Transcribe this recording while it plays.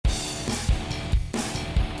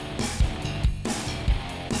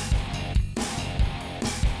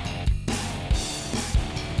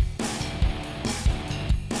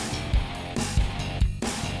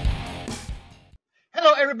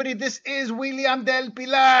everybody. This is William del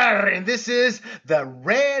Pilar, and this is the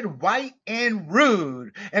Red, White, and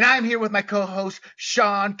Rude. And I'm here with my co-host,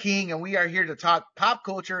 Sean King, and we are here to talk pop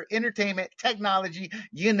culture, entertainment, technology,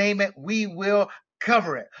 you name it, we will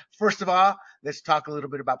cover it. First of all, let's talk a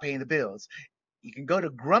little bit about paying the bills. You can go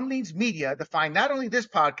to Grumblings Media to find not only this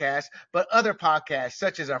podcast, but other podcasts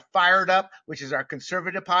such as our Fired Up, which is our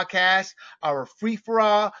conservative podcast, our Free for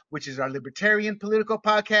All, which is our libertarian political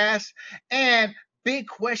podcast, and Big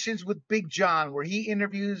Questions with Big John, where he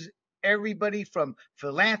interviews everybody from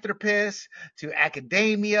philanthropists to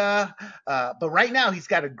academia. But right now, he's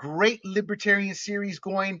got a great libertarian series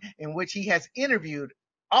going in which he has interviewed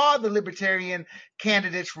all the libertarian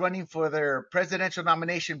candidates running for their presidential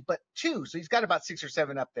nomination, but two. So he's got about 6 or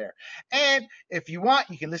 7 up there. And if you want,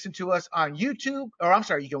 you can listen to us on YouTube,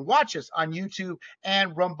 you can watch us on YouTube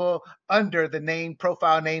and Rumble under the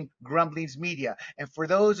profile name Grumblings Media. And for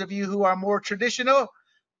those of you who are more traditional,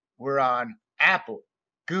 we're on Apple,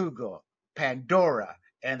 Google, Pandora,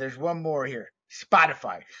 and there's one more here,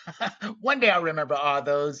 Spotify. One day I'll remember all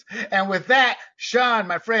those. And with that, Sean,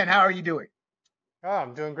 my friend, how are you doing? Oh,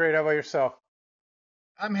 I'm doing great. How about yourself?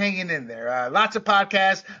 I'm hanging in there. Lots of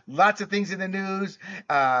podcasts, lots of things in the news.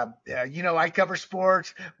 I cover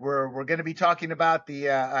sports. We're going to be talking about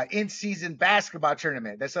the in-season basketball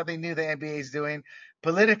tournament. That's something new the NBA is doing.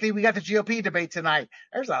 Politically, we got the GOP debate tonight.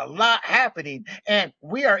 There's a lot happening, and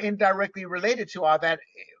we are indirectly related to all that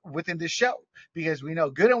within this show because we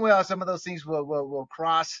know good and well some of those things will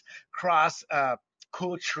cross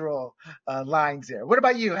cultural lines there. What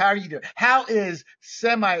about you? How are you doing? How is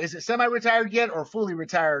it semi-retired yet or fully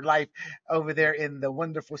retired life over there in the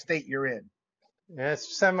wonderful state you're in? Yeah,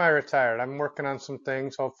 it's semi-retired. I'm working on some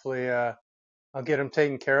things. Hopefully, I'll get them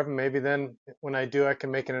taken care of. And maybe then when I do, I can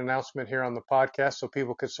make an announcement here on the podcast so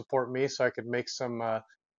people could support me so I could make a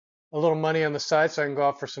little money on the side so I can go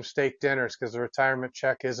out for some steak dinners because the retirement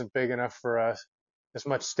check isn't big enough for as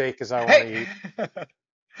much steak as I want to eat.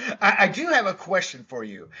 I do have a question for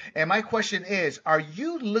you. And my question is, are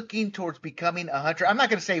you looking towards becoming a hunter? I'm not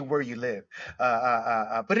going to say where you live,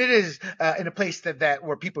 but it is in a place that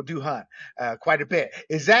where people do hunt quite a bit.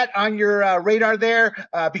 Is that on your radar there?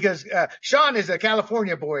 Because Sean is a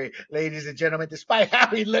California boy, ladies and gentlemen, despite how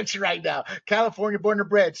he looks right now. California born and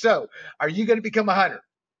bred. So are you going to become a hunter?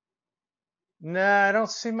 Nah, I don't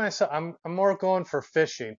see myself. I'm more going for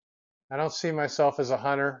fishing. I don't see myself as a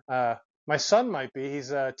hunter. My son might be.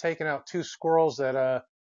 He's taken out 2 squirrels that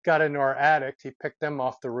got into our attic. He picked them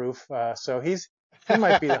off the roof. So he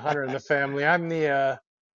might be the hunter in the family. I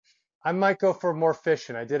might go for more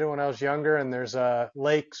fishing. I did it when I was younger, and there's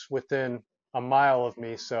lakes within a mile of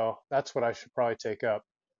me, so that's what I should probably take up.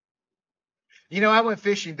 I went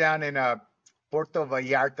fishing down in Puerto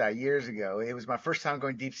Vallarta years ago. It was my first time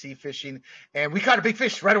going deep sea fishing, and we caught a big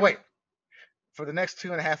fish right away. For the next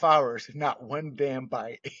 2.5 hours, not one damn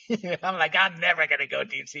bite. I'm like, I'm never gonna go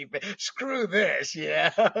deep sea. Screw this, And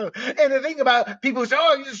the thing about people who say,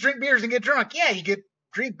 "Oh, you just drink beers and get drunk." Yeah, you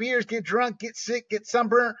drink beers, get drunk, get sick, get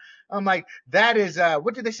sunburned. I'm like, that is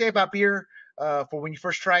what did they say about beer for when you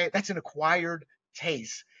first try it? That's an acquired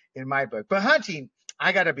taste in my book. But hunting,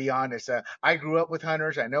 I gotta be honest. I grew up with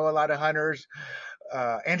hunters. I know a lot of hunters.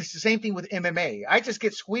 And it's the same thing with MMA. I just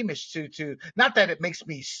get squeamish to not that it makes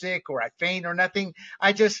me sick or I faint or nothing.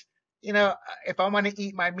 I just, if I want to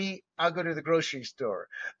eat my meat, I'll go to the grocery store.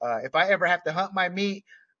 If I ever have to hunt my meat,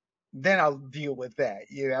 then I'll deal with that.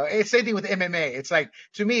 It's same thing with MMA. It's like,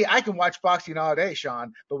 to me, I can watch boxing all day,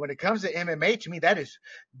 Sean, but when it comes to MMA, to me,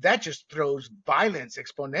 that just throws violence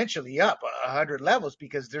exponentially up 100 levels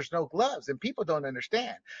because there's no gloves and people don't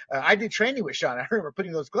understand. I did training with Sean. I remember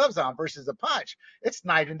putting those gloves on versus a punch. It's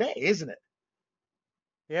night and day, isn't it?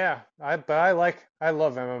 Yeah, I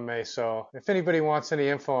love MMA. So if anybody wants any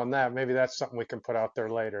info on that, maybe that's something we can put out there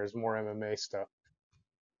later is more MMA stuff.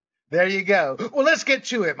 There you go. Well, let's get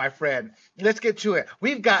to it, my friend. Let's get to it.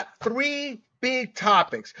 We've got 3 big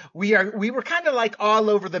topics. We were kind of like all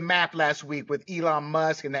over the map last week with Elon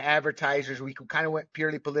Musk and the advertisers. We kind of went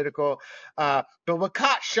purely political. But what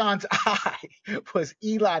caught Sean's eye was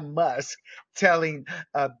Elon Musk telling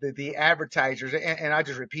the advertisers, and I'll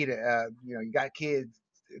just repeat it. You got kids,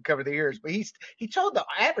 cover their ears, but he told the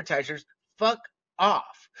advertisers, fuck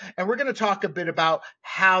off. And we're going to talk a bit about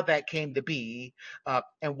how that came to be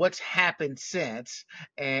and what's happened since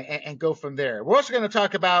and go from there. We're also going to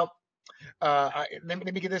talk about, let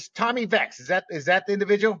me get this, Tommy Vext. Is that the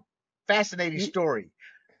individual? Fascinating story.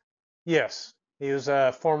 Yes, he was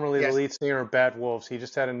formerly the Yes. lead singer of Bad Wolves. He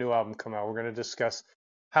just had a new album come out. We're going to discuss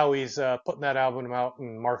how he's putting that album out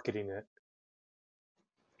and marketing it.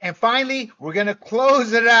 And finally, we're going to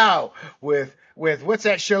close it out with with what's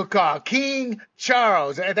that show called? King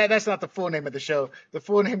Charles. That's not the full name of the show. The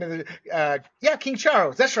full name of the King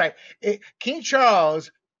Charles. That's right. King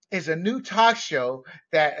Charles is a new talk show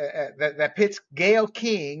that pits Gayle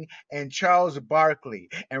King and Charles Barkley,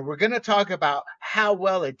 and we're going to talk about how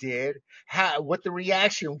well it did, what the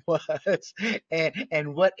reaction was,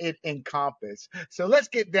 and what it encompassed. So let's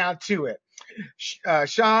get down to it.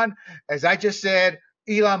 Sean, as I just said,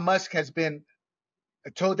 Elon Musk has been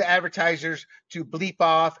told the advertisers to bleep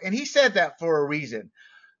off, and he said that for a reason.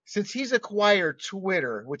 Since he's acquired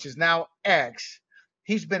Twitter, which is now X,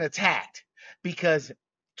 he's been attacked because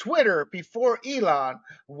Twitter before Elon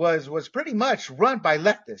was pretty much run by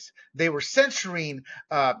leftists. They were censoring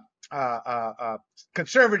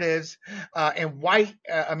conservatives and white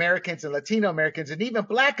Americans and Latino Americans and even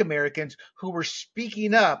Black Americans who were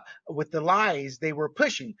speaking up with the lies they were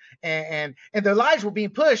pushing, and the lies were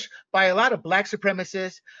being pushed by a lot of Black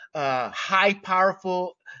supremacists, high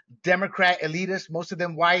powerful Democrat elitists, most of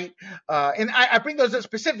them white. And I bring those up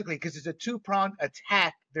specifically because it's a two-pronged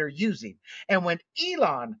attack they're using. And when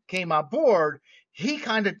Elon came on board, he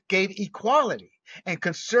kind of gave equality, and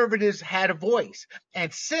conservatives had a voice.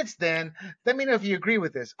 And since then, let me know if you agree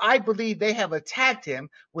with this. I believe they have attacked him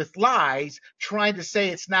with lies, trying to say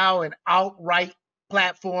it's now an outright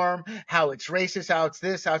platform, how it's racist, how it's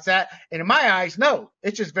this, how it's that. And in my eyes, no,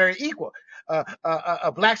 it's just very equal.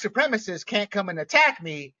 A Black supremacist can't come and attack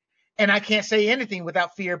me, and I can't say anything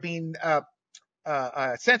without fear of being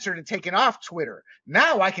censored and taken off Twitter.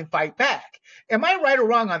 Now I can fight back. Am I right or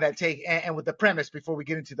wrong on that take? And with the premise, before we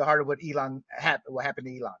get into the heart of what happened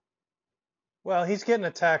to Elon? Well, he's getting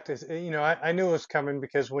attacked. I knew it was coming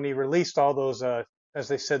because when he released all those, as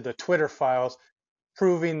they said, the Twitter files,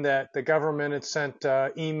 proving that the government had sent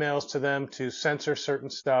emails to them to censor certain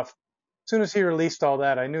stuff. As soon as he released all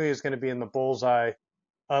that, I knew he was going to be in the bullseye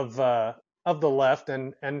of the left.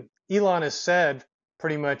 And Elon has said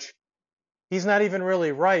pretty much he's not even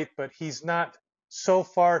really right, but he's not so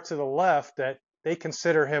far to the left that they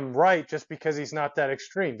consider him right just because he's not that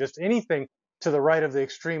extreme. Just anything to the right of the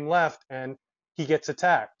extreme left, and he gets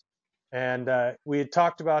attacked. And we had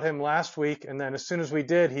talked about him last week, and then as soon as we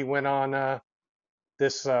did, he went on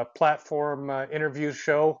this platform interview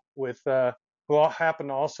show with who happened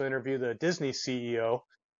to also interview the Disney CEO.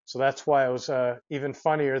 So that's why it was even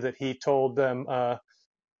funnier that he told them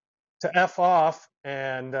to F off.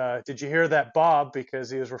 And did you hear that, Bob? Because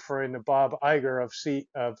he was referring to Bob Iger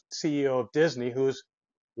of CEO of Disney, who's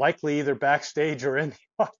likely either backstage or in the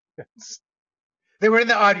audience. They were in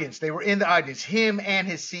the audience. They were in the audience. Him and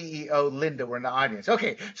his CEO, Linda, were in the audience.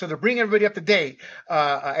 Okay, so to bring everybody up to date,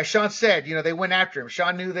 as Sean said, they went after him.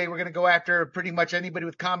 Sean knew they were going to go after pretty much anybody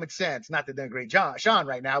with common sense. Not that they're great Sean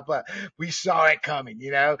right now, but we saw it coming,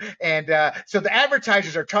 And so the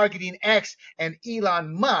advertisers are targeting X and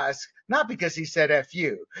Elon Musk, not because he said F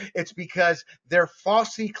you. It's because they're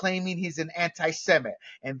falsely claiming he's an anti-Semite.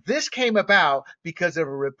 And this came about because of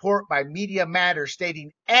a report by Media Matters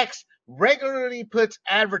stating X regularly puts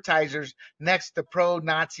advertisers next to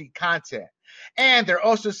pro-Nazi content. And they're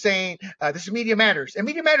also saying this is Media Matters, and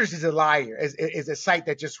Media Matters is a liar, is a site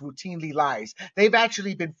that just routinely lies. They've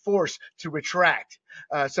actually been forced to retract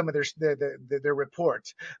some of their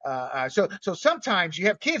reports. So sometimes you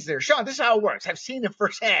have kids there. Sean, this is how it works. I've seen it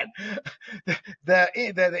firsthand.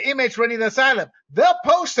 The inmates running the asylum, they'll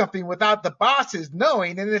post something without the bosses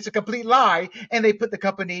knowing, and it's a complete lie, and they put the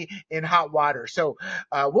company in hot water. So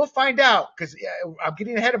we'll find out, because I'm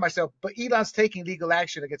getting ahead of myself, but Elon's taking legal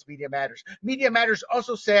action against Media Matters. Media Matters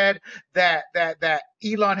also said that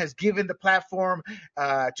Elon has given the platform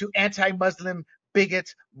to anti-Muslim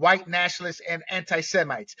bigots, white nationalists, and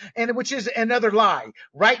anti-Semites, and which is another lie.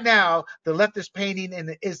 Right now, the left is painting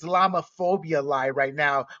an Islamophobia lie right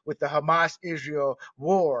now with the Hamas-Israel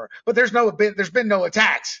war, but there's been no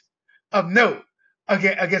attacks of note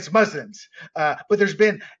against Muslims. But there's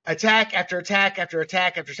been attack after attack after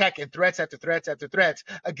attack after attack, and threats after threats after threats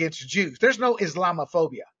against Jews. There's no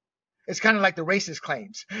Islamophobia. It's kind of like the racist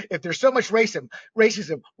claims. If there's so much racism,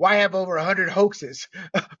 why have over 100 hoaxes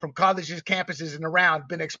from colleges, campuses, and around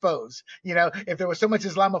been exposed? If there was so much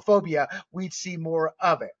Islamophobia, we'd see more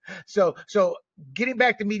of it. So getting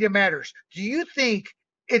back to Media Matters, do you think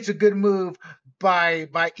it's a good move by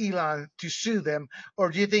Elon to sue them, or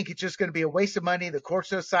do you think it's just going to be a waste of money? The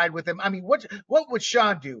courts will side with them. I mean, what would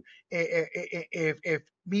Sean do if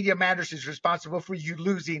Media Matters is responsible for you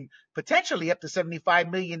losing potentially up to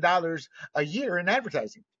 $75 million a year in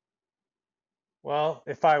advertising? Well,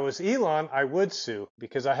 if I was Elon, I would sue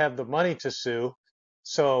because I have the money to sue.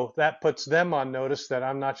 So that puts them on notice that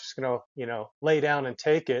I'm not just going to, lay down and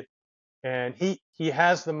take it. and he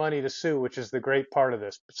has the money to sue, which is the great part of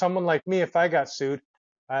this. But someone like me, if I got sued,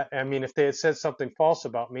 I mean, if they had said something false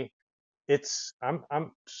about me,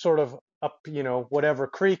 I'm sort of up, whatever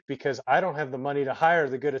creek, because I don't have the money to hire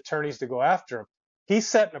the good attorneys to go after him. He's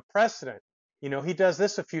setting a precedent. He does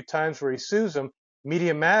this a few times where he sues them.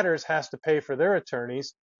 Media Matters has to pay for their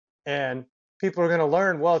attorneys, and people are going to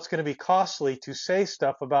learn, well, it's going to be costly to say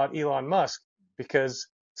stuff about Elon Musk because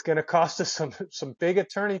it's going to cost us some big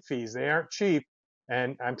attorney fees. They aren't cheap,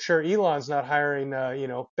 and I'm sure Elon's not hiring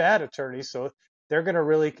bad attorneys, so they're going to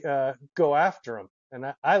really go after him.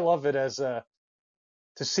 And I love it as to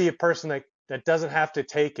see a person that doesn't have to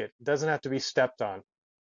take it, doesn't have to be stepped on.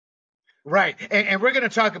 Right. And we're going to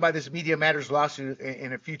talk about this Media Matters lawsuit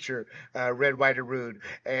in a future Red, White, or Rude.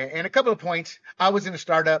 And a couple of points. I was in a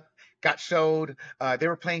startup, got sold. They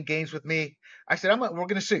were playing games with me. I said, we're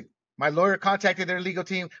going to sue. My lawyer contacted their legal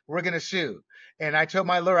team. We're going to sue. And I told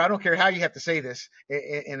my lawyer, I don't care how you have to say this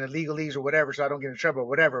in a legalese or whatever, so I don't get in trouble or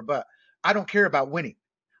whatever, but I don't care about winning.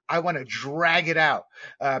 I want to drag it out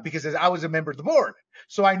because I was a member of the board.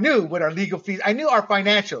 So I knew what our legal fees, I knew our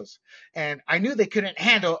financials, and I knew they couldn't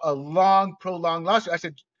handle a long, prolonged lawsuit. I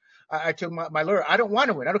said, I told my lawyer, I don't want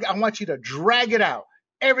to win. I want you to drag it out.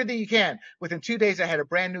 Everything you can. Within 2 days, I had a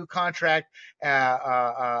brand new contract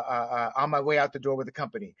on my way out the door with the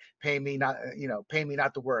company, paying me not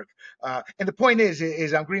to work. And the point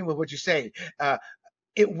is I'm agreeing with what you say.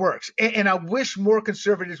 It works. And I wish more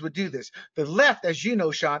conservatives would do this. The left, as you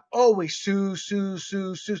know, Sean, always sues.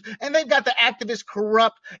 And they've got the activist,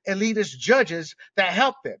 corrupt, elitist judges that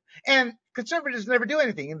help them. And conservatives never do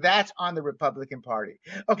anything. And that's on the Republican Party.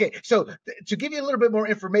 Okay, so to give you a little bit more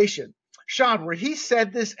information, Sean, where he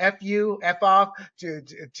said this F you, F off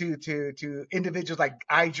to individuals like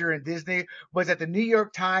Iger and Disney was at the New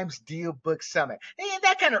York Times Deal Book Summit. And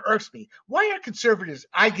that kind of irks me. Why are conservatives?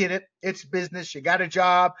 I get it. It's business. You got a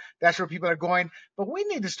job. That's where people are going. But we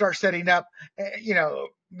need to start setting up,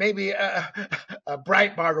 maybe a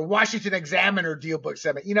Breitbart or Washington Examiner Deal Book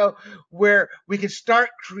Summit, where we can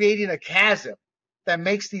start creating a chasm that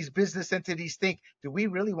makes these business entities think, do we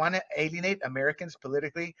really want to alienate Americans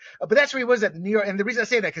politically? But that's where he was at the New York. And the reason I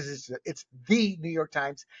say that because it's the New York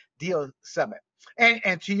Times Deal Summit.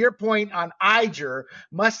 And to your point on Iger,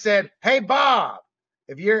 Musk said, "Hey Bob,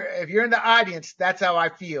 if you're in the audience, that's how I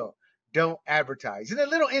feel. Don't advertise." And a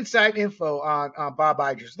little inside info on Bob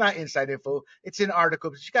Iger. It's not inside info. It's an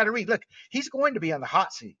article, but you got to read. Look, he's going to be on the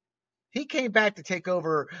hot seat. He came back to take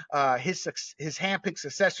over his handpicked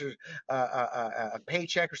successor's a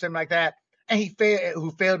paycheck or something like that, and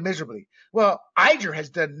who failed miserably. Well, Iger has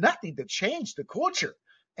done nothing to change the culture,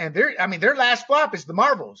 and their last flop is the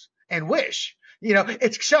Marvels and Wish.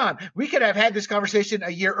 It's Sean. We could have had this conversation a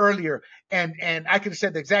year earlier, and I could have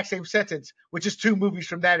said the exact same sentence, which is 2 movies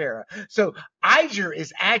from that era. So Iger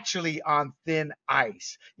is actually on thin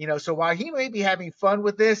ice. So while he may be having fun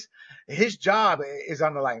with this, his job is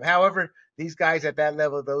on the line. However, these guys at that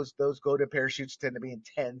level, those golden parachutes tend to be in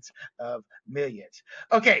tens of millions.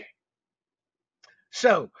 Okay,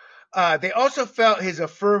 so they also felt his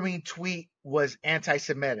affirming tweet was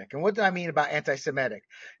anti-Semitic. And what do I mean about anti-Semitic?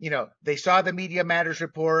 They saw the Media Matters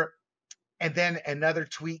report, and then another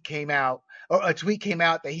tweet came out, or a tweet came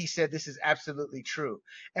out that he said this is absolutely true.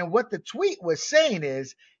 And what the tweet was saying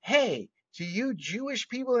is, hey, to you Jewish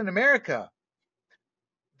people in America,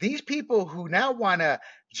 these people who now want to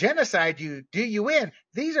genocide you, do you in,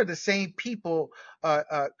 these are the same people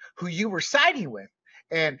who you were siding with.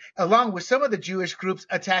 And along with some of the Jewish groups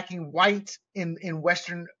attacking whites in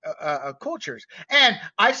Western cultures. And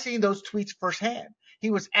I've seen those tweets firsthand. He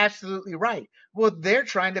was absolutely right. Well, they're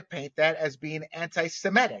trying to paint that as being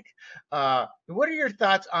anti-Semitic. What are your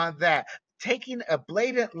thoughts on that? Taking a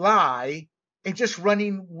blatant lie and just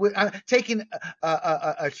running with, taking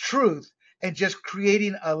a truth and just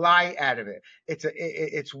creating a lie out of it.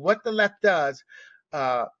 It's what the left does.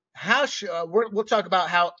 We'll talk about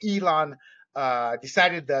how Elon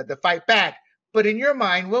decided to fight back. But in your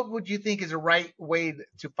mind, what would you think is the right way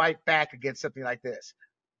to fight back against something like this?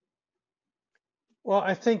 Well,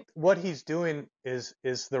 I think what he's doing is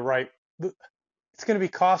the right. It's going to be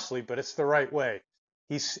costly, but it's the right way.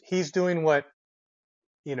 He's doing what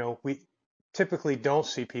we typically don't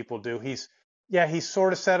see people do. He's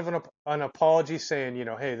sort of said of an apology saying,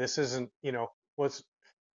 hey, this isn't,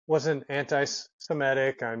 wasn't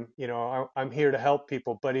anti-Semitic. I'm here to help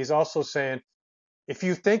people. But he's also saying, if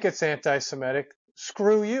you think it's anti-Semitic,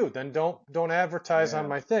 screw you. Then don't advertise on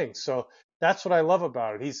my thing. So that's what I love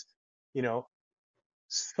about it. He's,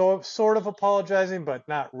 sort of apologizing, but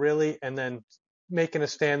not really, and then making a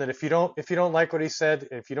stand that if you don't like what he said,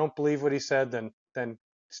 if you don't believe what he said, then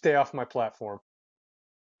stay off my platform.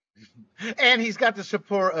 And he's got the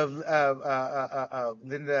support of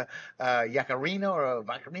Linda Yaccarino or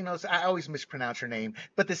Vaccarino. I always mispronounce her name,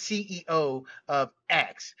 but the CEO of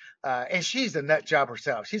X, and she's a nut job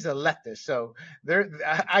herself. She's a leftist, so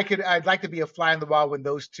I'd like to be a fly on the wall when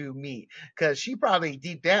those two meet, because she probably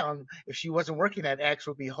deep down, if she wasn't working at X,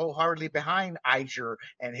 would be wholeheartedly behind Iger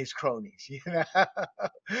and his cronies. You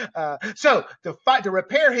know, so to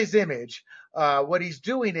repair his image, what he's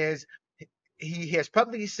doing is he has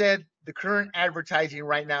publicly said the current advertising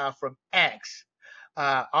right now from X,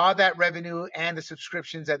 all that revenue and the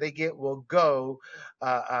subscriptions that they get will go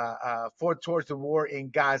towards the war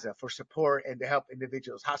in Gaza for support and to help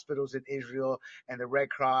individuals, hospitals in Israel, and the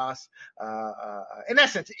Red Cross. In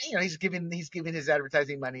essence, he's giving his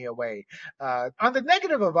advertising money away. On the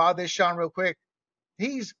negative of all this, Sean, real quick,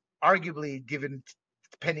 he's arguably given,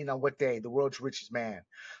 depending on what day, the world's richest man.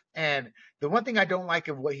 And the one thing I don't like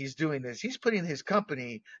of what he's doing is he's putting his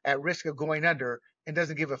company at risk of going under and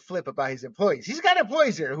doesn't give a flip about his employees. He's got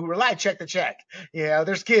employees there who rely check to check.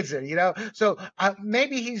 There's kids there, So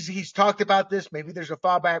maybe he's talked about this. Maybe there's a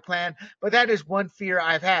fallback plan, but that is one fear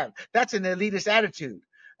I've had. That's an elitist attitude.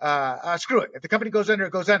 Screw it. If the company goes under,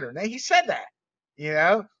 it goes under. Now he said that,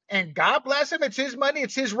 and God bless him. It's his money.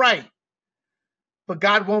 It's his right. But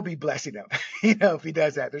God won't be blessing him, if he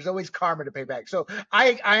does that. There's always karma to pay back. So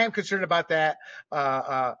I am concerned about that.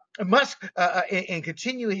 Musk, in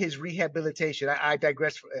continuing his rehabilitation, I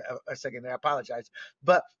digress for a second. I apologize.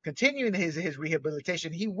 But continuing his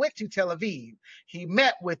rehabilitation, he went to Tel Aviv. He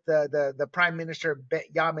met with the Prime Minister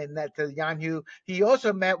Benjamin Netanyahu. He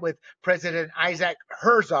also met with President Isaac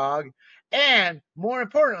Herzog. And more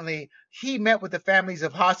importantly, he met with the families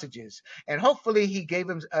of hostages, and hopefully he gave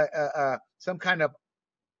them some kind of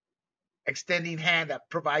extending hand that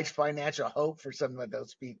provides financial hope for some of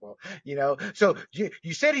those people. So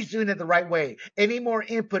you said he's doing it the right way. Any more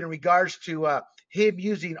input in regards to him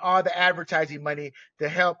using all the advertising money to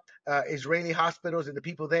help Israeli hospitals and the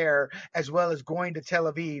people there, as well as going to Tel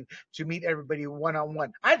Aviv to meet everybody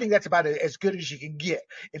one-on-one? I think that's about as good as you can get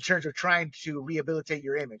in terms of trying to rehabilitate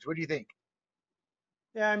your image. What do you think?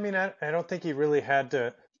 Yeah, I mean, I don't think he really had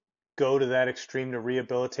to go to that extreme to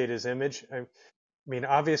rehabilitate his image. I mean,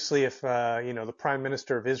 obviously, if the Prime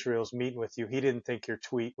Minister of Israel is meeting with you, he didn't think your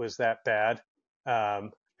tweet was that bad.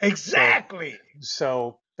 Exactly.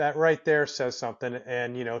 So that right there says something.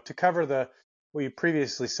 And to cover what you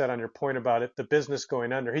previously said on your point about it, the business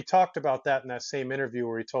going under, he talked about that in that same interview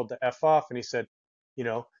where he told the F off, and he said,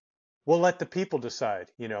 we'll let the people decide.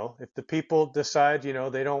 If the people decide, they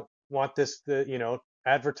don't want this,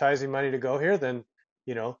 advertising money to go here, then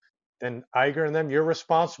Iger and them, you're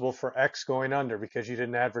responsible for X going under because you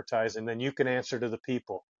didn't advertise, and then you can answer to the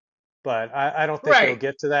people. But I don't think it'll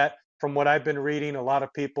get to that. From what I've been reading, a lot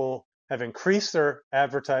of people have increased their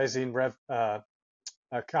advertising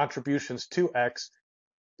contributions to X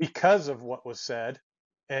because of what was said.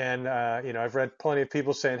 And I've read plenty of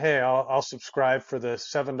people saying, "Hey, I'll subscribe for the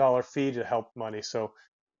 $7 fee to help money." So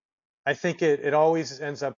I think it always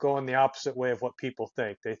ends up going the opposite way of what people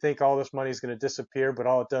think. They think all this money is going to disappear, but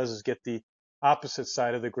all it does is get the opposite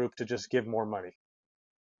side of the group to just give more money.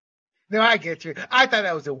 No, I get you. I thought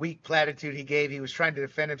that was a weak platitude he gave. He was trying to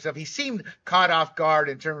defend himself. He seemed caught off guard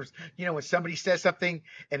in terms, when somebody says something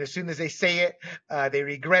and as soon as they say it, they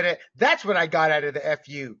regret it. That's what I got out of the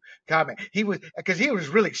FU comment. Because he was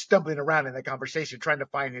really stumbling around in the conversation trying to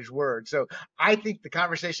find his words. So I think the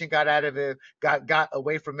conversation got out of him, got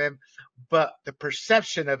away from him, but the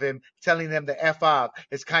perception of him telling them the F off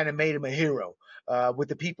has kind of made him a hero. With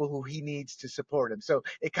the people who he needs to support him. So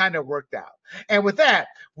it kind of worked out. And with that,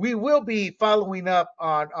 we will be following up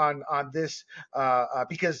on this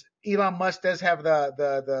because Elon Musk does have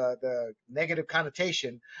the negative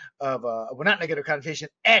connotation of, not negative connotation,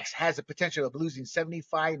 X has the potential of losing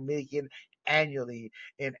 75 million annually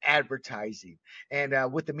in advertising.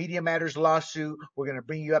 And with the Media Matters lawsuit, we're going to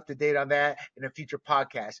bring you up to date on that in a future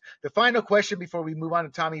podcast. The final question before we move on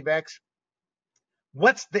to Tommy Vext.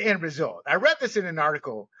 What's the end result? I read this in an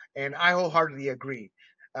article, and I wholeheartedly agree.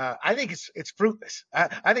 I think it's fruitless.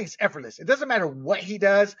 I think it's effortless. It doesn't matter what he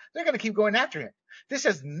does; they're going to keep going after him. This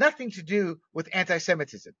has nothing to do with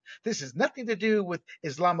anti-Semitism. This has nothing to do with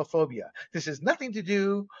Islamophobia. This has nothing to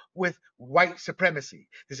do with white supremacy.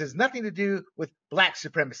 This has nothing to do with black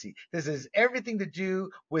supremacy. This has everything to do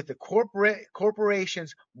with the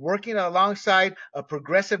corporations working alongside a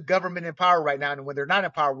progressive government in power right now, and when they're not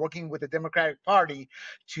in power, working with the Democratic Party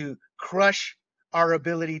to crush our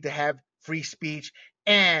ability to have free speech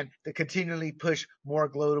and to continually push more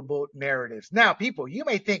global narratives. Now, people, you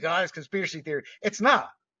may think, oh, it's conspiracy theory. It's not.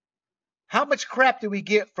 How much crap do we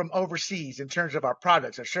get from overseas in terms of our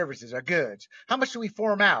products, our services, our goods? How much do we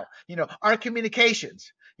form out? Our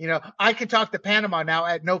communications. I can talk to Panama now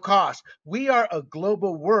at no cost. We are a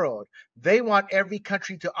global world. They want every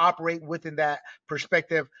country to operate within that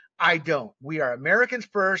perspective. I don't. We are Americans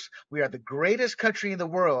first. We are the greatest country in the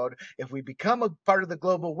world. If we become a part of the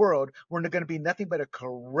global world, we're going to be nothing but a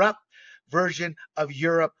corrupt version of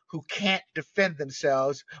Europe who can't defend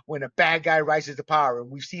themselves when a bad guy rises to power. And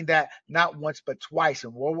we've seen that not once but twice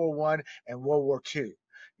in World War One and World War Two.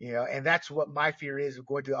 And that's what my fear is of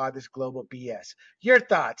going to all this global BS. Your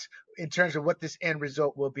thoughts in terms of what this end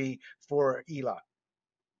result will be for Elon?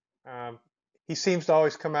 Um, he seems to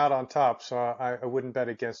always come out on top, so I wouldn't bet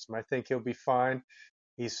against him. I think he'll be fine.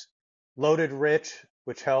 He's loaded rich,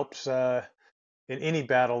 which helps in any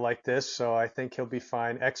battle like this, so I think he'll be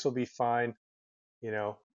fine. X will be fine. You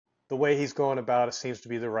know, the way he's going about it seems to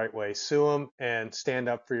be the right way. Sue him and stand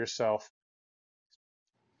up for yourself.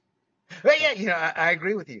 But yeah, I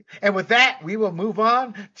agree with you. And with that, we will move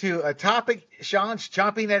on to a topic Sean's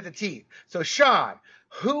chomping at the teeth. So, Sean,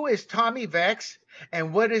 who is Tommy Vext,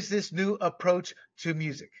 and what is this new approach to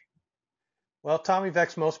music? Well, Tommy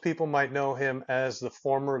Vext, most people might know him as the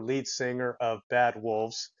former lead singer of Bad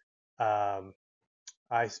Wolves. Um,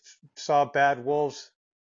 I saw Bad Wolves.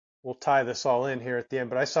 We'll tie this all in here at the end,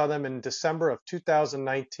 but I saw them in December of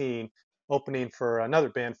 2019, opening for another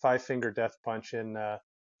band, Five Finger Death Punch, in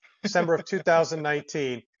December of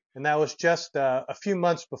 2019, and that was just a few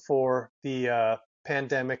months before the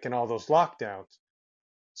pandemic and all those lockdowns.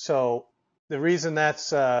 So the reason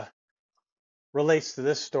that's relates to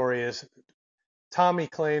this story is Tommy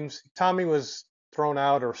claims Tommy was thrown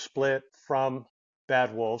out or split from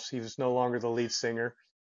Bad Wolves. He was no longer the lead singer,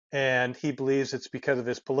 and he believes it's because of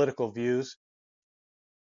his political views.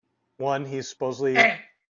 One, he's supposedly,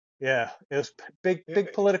 yeah, it was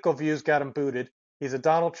big political views got him booted. He's a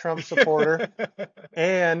Donald Trump supporter,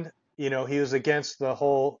 and he was against the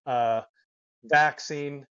whole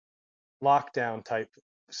vaccine lockdown type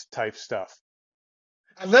stuff.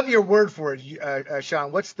 I love your word for it,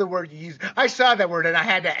 Sean. What's the word you use? I saw that word and I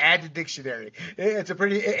had to add to dictionary. It's a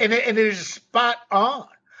pretty and it is spot on.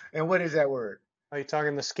 And what is that word? Are you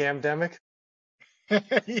talking the scamdemic?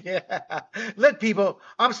 Yeah. Look, people,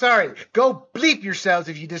 I'm sorry. Go bleep yourselves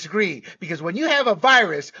if you disagree. Because when you have a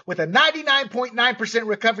virus with a 99.9%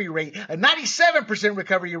 recovery rate, a 97%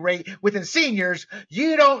 recovery rate within seniors,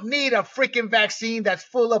 you don't need a freaking vaccine that's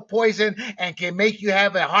full of poison and can make you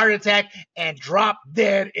have a heart attack and drop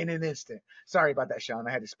dead in an instant. Sorry about that, Sean.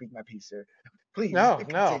 I had to speak my piece, sir. Please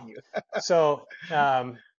continue. So,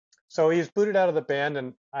 so he was booted out of the band,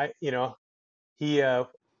 and he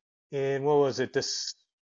in what was it?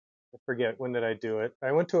 I forget, when did I do it?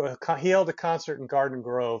 I went to he held a concert in Garden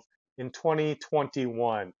Grove in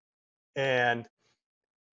 2021, and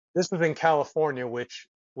this was in California, which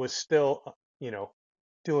was still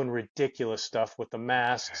doing ridiculous stuff with the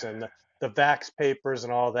masks and the vax papers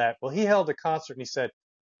and all that. Well, he held a concert and he said,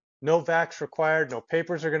 no vax required, no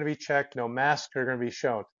papers are going to be checked, no masks are going to be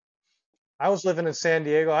shown. I was living in San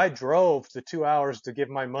Diego. I drove the 2 hours to give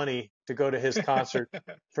my money to go to his concert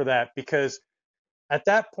for that, because at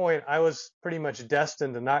that point I was pretty much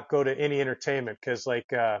destined to not go to any entertainment, because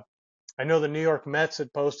I know the New York Mets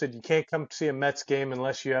had posted you can't come see a Mets game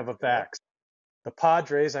unless you have a vax. The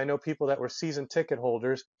Padres, I know people that were season ticket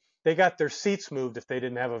holders, they got their seats moved if they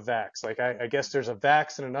didn't have a vax. I guess there's a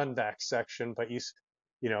vax and an unvax section, but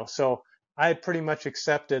so I had pretty much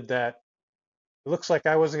accepted that it looks like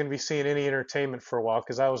I wasn't going to be seeing any entertainment for a while,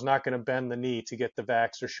 because I was not going to bend the knee to get the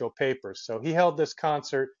vax or show papers. So he held this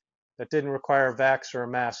concert that didn't require a vax or a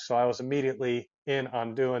mask, so I was immediately in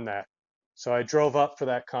on doing that. So I drove up for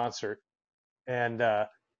that concert, and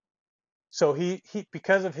so he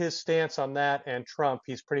because of his stance on that and Trump,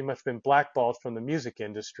 he's pretty much been blackballed from the music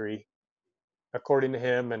industry, according to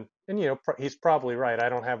him. And he's probably right. I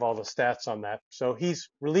don't have all the stats on that. So he's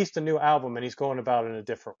released a new album and he's going about it in a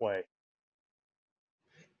different way.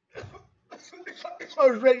 I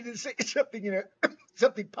was ready to say something,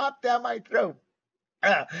 something popped down my throat.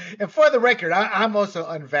 And for the record, I'm also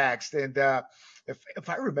unvaxxed. And if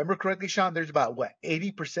I remember correctly, Sean, there's about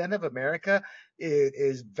 80% of America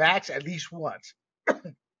is vaxxed at least once.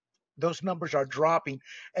 Those numbers are dropping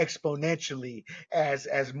exponentially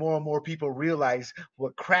as more and more people realize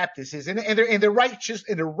what crap this is, and they're righteous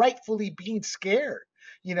and they're rightfully being scared.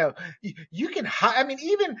 You can. I mean,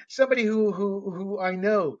 even somebody who I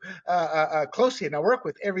know closely and I work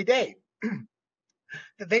with every day.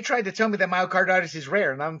 They tried to tell me that myocarditis is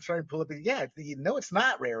rare, and I'm trying to pull up. Yeah, it's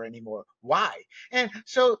not rare anymore. Why? And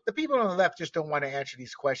so the people on the left just don't want to answer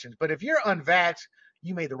these questions. But if you're unvaxxed,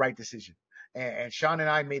 you made the right decision. And Sean and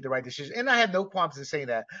I made the right decision. And I have no qualms in saying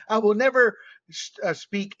that. I will never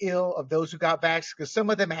speak ill of those who got vaxxed because some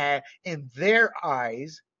of them had, in their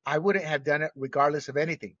eyes, I wouldn't have done it regardless of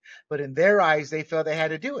anything. But in their eyes, they felt they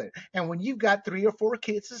had to do it. And when you've got 3 or 4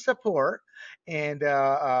 kids to support and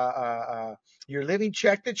you're living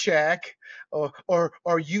check to check,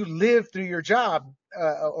 or you live through your job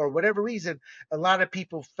or whatever reason, a lot of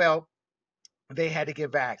people felt they had to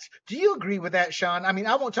get vaxxed. Do you agree with that, Sean? I mean,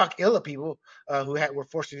 I won't talk ill of people were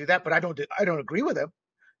forced to do that, but I don't agree with them.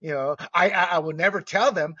 I will never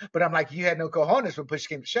tell them, but I'm like, you had no cojones when push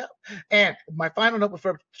came to shove. And my final note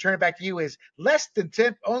before turning it back to you is less than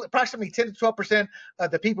 10, only approximately 10 to 12%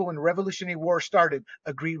 of the people when the Revolutionary War started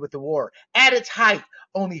agreed with the war. At its height,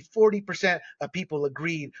 only 40% of people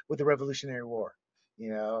agreed with the Revolutionary War.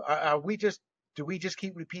 Do we just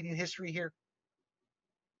keep repeating history here?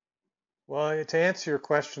 Well, to answer your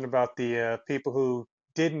question about the people who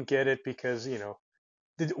didn't get it because, did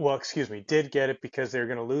get it because they're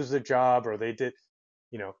going to lose their job or they did,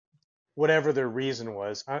 you know, whatever their reason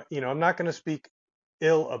was. I'm not going to speak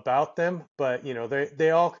ill about them, but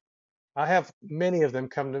they all. I have many of them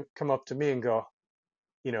come up to me and go,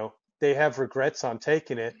 they have regrets on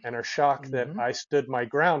taking it and are shocked that Mm-hmm. I stood my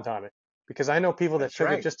ground on it. Because I know people that That's took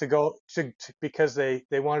it right. just to go because they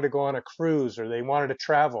wanted to go on a cruise or they wanted to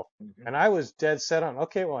travel. Mm-hmm. And I was dead set on,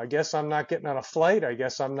 okay, well, I guess I'm not getting on a flight. I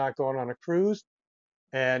guess I'm not going on a cruise.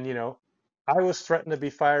 And, I was threatened to be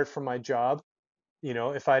fired from my job,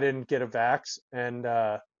 if I didn't get a vax. And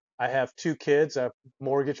I have 2 kids, a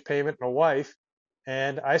mortgage payment, and a wife,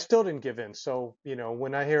 and I still didn't give in. So,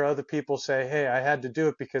 when I hear other people say, hey, I had to do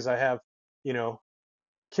it because I have, you know,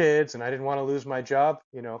 kids and I didn't want to lose my job,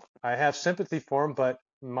 I have sympathy for them, but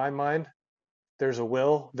in my mind, there's a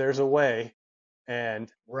will, there's a way, and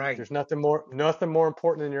Right. there's nothing more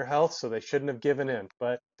important than your health, so they shouldn't have given in.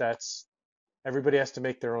 But that's everybody has to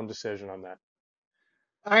make their own decision on that.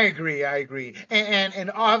 I agree. I agree.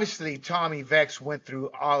 And obviously Tommy Vex went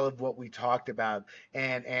through all of what we talked about.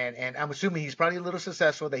 And I'm assuming he's probably a little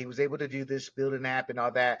successful that he was able to do this, build an app and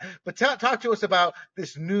all that. But talk to us about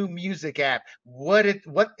this new music app. Well,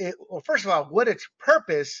 first of all, what its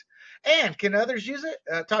purpose, and can others use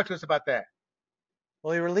it? Talk to us about that.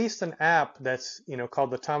 Well, he released an app that's,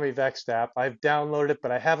 called the Tommy Vext app. I've downloaded it,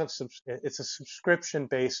 but I haven't it's a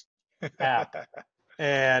subscription-based app.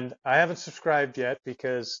 And I haven't subscribed yet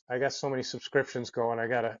because I got so many subscriptions going. I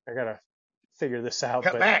gotta figure this out.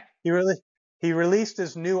 Cut But back. he really he released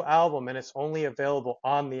his new album and it's only available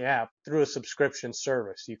on the app through a subscription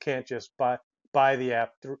service. You can't just buy the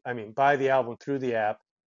app through, I mean, buy the album through the app,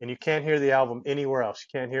 and you can't hear the album anywhere else.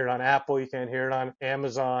 You can't hear it on Apple, you can't hear it on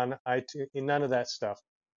Amazon, iTunes, none of that stuff.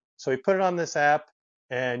 So he put it on this app,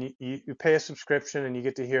 and you pay a subscription and you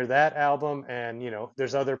get to hear that album, and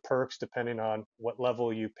there's other perks depending on what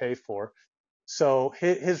level you pay for. So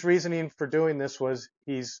his reasoning for doing this was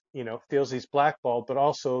he's feels he's blackballed, but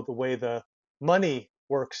also the way the money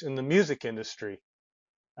works in the music industry.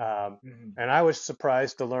 Um, Mhm. and I was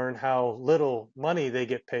surprised to learn how little money they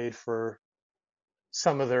get paid for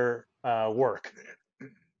some of their work.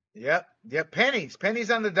 Yep, yep, pennies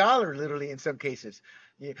on the dollar, literally in some cases.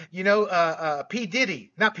 P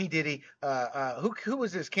Diddy, not P Diddy. Who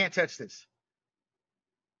was this? Can't touch this.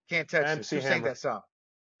 Can't touch this. MC Who sang Hammer. that song?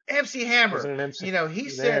 MC Hammer. Wasn't it MC? He There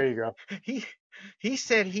said you go. he he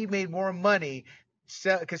said he made more money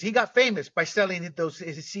because he got famous by selling his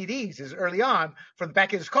CDs early on from the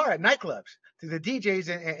back of his car at nightclubs to the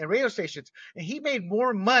DJs and radio stations, and he made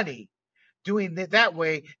more money doing it that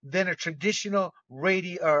way than a traditional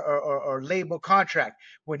radio or label contract.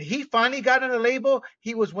 When he finally got on a label,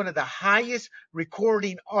 he was one of the highest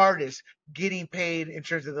recording artists getting paid in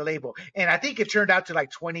terms of the label. And I think it turned out to like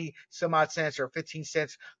 20 some odd cents or 15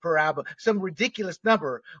 cents per album, some ridiculous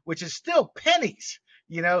number, which is still pennies.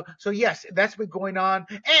 So yes, that's been going on,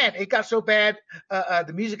 and it got so bad.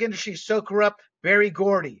 The music industry is so corrupt. Barry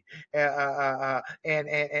Gordy, and I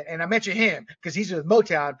mention him because he's with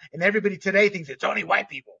Motown, and everybody today thinks it's only white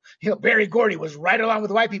people. Barry Gordy was right along with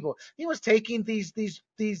white people. He was taking these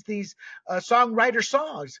songwriter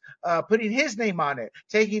songs, putting his name on it,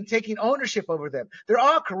 taking ownership over them. They're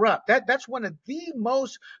all corrupt. That's one of the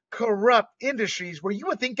most corrupt industries where you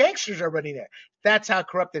would think gangsters are running it. That's how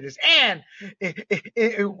corrupt it is. And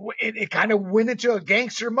it kind of went into a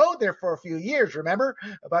gangster mode there for a few years. Remember,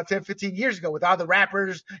 about 10, 15 years ago, with all the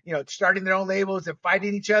rappers, starting their own labels and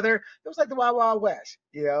fighting each other. It was like the Wild Wild West.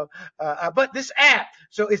 But this app,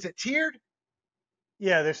 so is it tiered?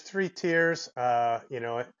 Yeah, there's 3 tiers. I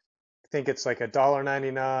think it's like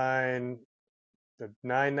 $1.99, the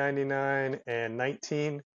 $9.99, and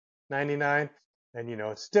 $19.99. and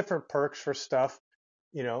it's different perks for stuff.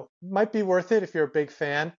 Might be worth it if you're a big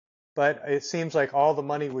fan, but it seems like all the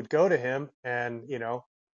money would go to him, and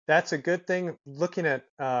that's a good thing. Looking at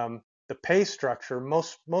the pay structure,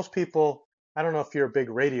 most people, I don't know if you're a big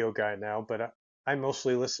radio guy now, but I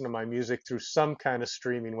mostly listen to my music through some kind of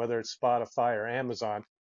streaming, whether it's Spotify or Amazon.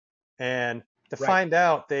 And to Right. find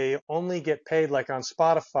out they only get paid, like on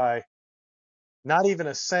Spotify, not even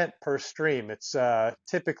a cent per stream. It's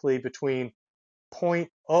typically between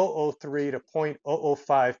 0.003 to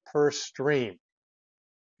 0.005 per stream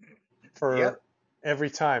for Yep. every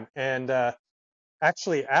time. And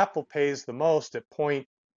actually, Apple pays the most at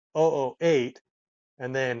 0.008,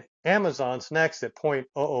 and then Amazon's next at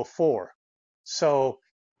 0.004. So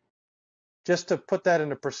just to put that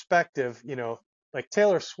into perspective, like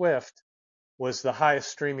Taylor Swift was the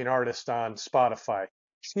highest streaming artist on Spotify.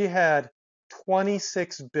 She had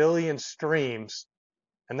 26 billion streams,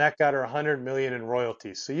 and that got her 100 million in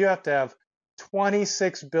royalties. So you have to have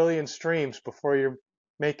 26 billion streams before you're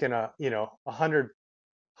making 100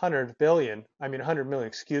 billion, I mean 100 million,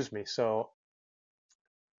 excuse me. So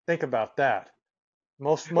think about that.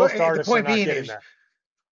 Well, Most the artists are point not being getting is, that.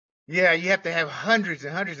 yeah, you have to have hundreds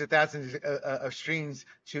and hundreds of thousands of streams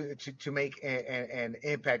to make an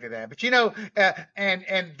impact of that. But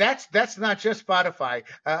and that's not just Spotify.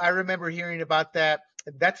 I remember hearing about that.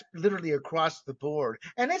 That's literally across the board,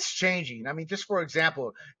 and it's changing. I mean, just for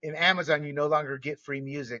example, in Amazon, you no longer get free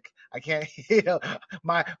music. I can't,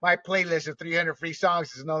 my playlist of 300 free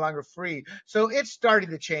songs is no longer free. So it's starting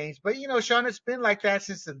to change. But Sean, it's been like that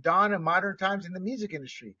since the dawn of modern times in the music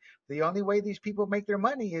industry. The only way these people make their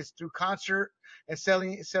money is through concert and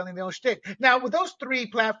selling their own shtick. Now, with those three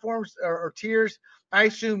platforms or tiers, I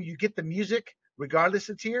assume you get the music regardless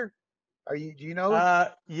of tier. Do you know?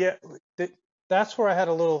 Yeah, that's where I had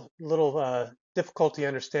a little difficulty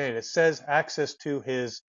understanding. It says access to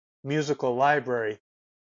his musical library,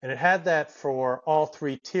 and it had that for all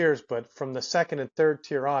three tiers, but from the second and third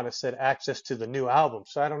tier on, it said access to the new album.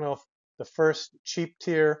 So I don't know if the first cheap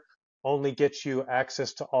tier only gets you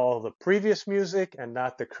access to all the previous music and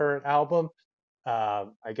not the current album. I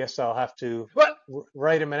guess I'll have to Well,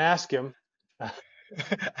 write him and ask him.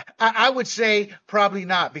 I would say probably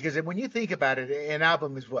not, because when you think about it, an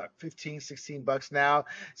album is what, 15, $16 now.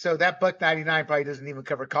 So that $1.99 probably doesn't even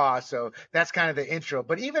cover costs. So that's kind of the intro.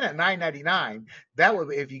 But even at $9.99, that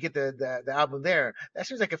would, if you get the album there, that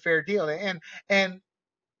seems like a fair deal. And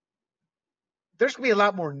there's gonna be a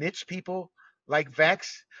lot more niche people like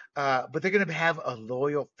Vex, but they're gonna have a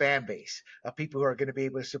loyal fan base of people who are gonna be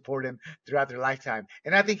able to support him throughout their lifetime.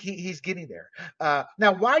 And I think he's getting there.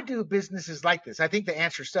 Now, why do businesses like this? I think the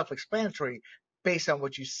answer is self-explanatory based on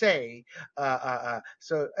what you say. I'm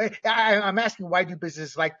asking, why do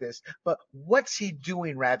businesses like this? But what's he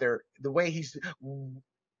doing? Rather, the way he's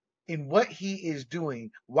in what he is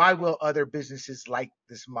doing. Why will other businesses like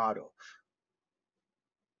this model?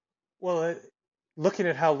 Well, looking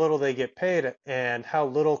at how little they get paid and how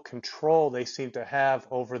little control they seem to have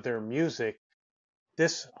over their music,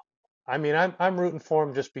 this, I mean, I'm rooting for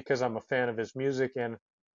him just because I'm a fan of his music and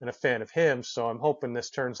a fan of him. So I'm hoping this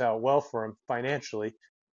turns out well for him financially.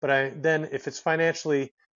 But then if it's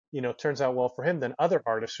financially, turns out well for him, then other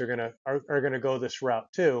artists are gonna go this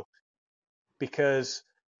route too, because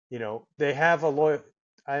they have a loyal.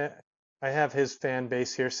 I I have his fan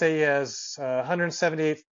base here. Say he has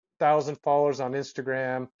 178,000 followers on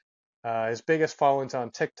Instagram. His biggest following's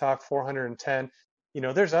on TikTok, 410.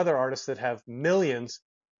 There's other artists that have millions,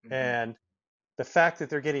 Mm-hmm. and the fact that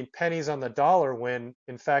they're getting pennies on the dollar when,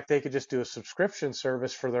 in fact, they could just do a subscription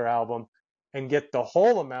service for their album and get the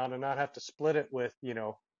whole amount and not have to split it with,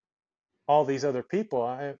 all these other people.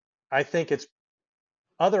 I think it's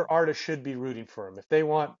other artists should be rooting for him if they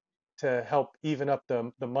want to help even up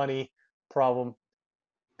the money problem.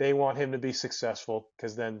 They want him to be successful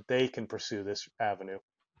because then they can pursue this avenue.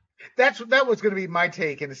 That was going to be my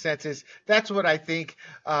take, in the sense is that's what I think,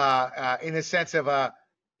 in the sense of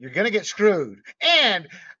you're going to get screwed. And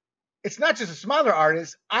it's not just a smaller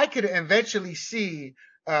artist. I could eventually see,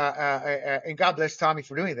 and God bless Tommy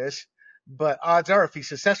for doing this, but odds are, if he's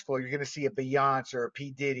successful, you're going to see a Beyonce or a P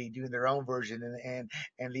Diddy doing their own version,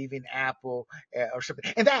 and leaving Apple, or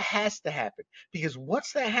something. And that has to happen, because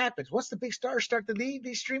once that happens, once the big stars start to leave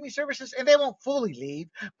these streaming services, and they won't fully leave,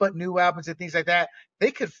 but new albums and things like that, they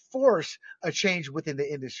could force a change within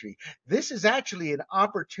the industry. This is actually an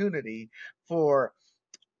opportunity for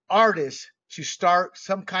artists to start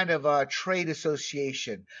some kind of a trade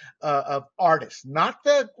association, of artists, not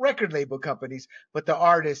the record label companies, but the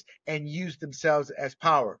artists, and use themselves as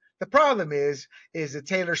power. The problem is the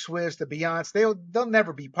Taylor Swifts, the Beyonce, they'll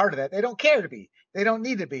never be part of that. They don't care to be. They don't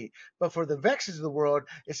need to be. But for the Vexes of the world,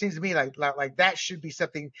 it seems to me like that should be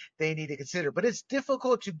something they need to consider. But it's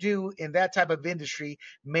difficult to do in that type of industry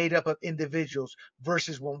made up of individuals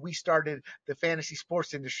versus when we started the fantasy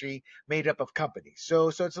sports industry made up of companies. So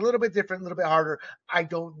it's a little bit different, a little bit harder. I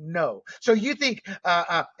don't know. So you think,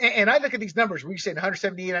 and I look at these numbers. We're saying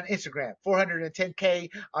 178 on Instagram, 410K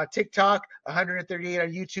on TikTok, 138 on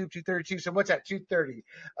YouTube, 232. So what's that? 230,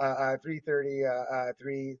 330,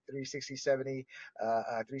 360, 70,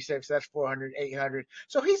 370. So that's 400, 800.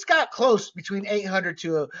 So he's got close between 800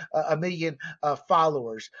 to a million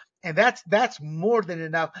followers. And that's more than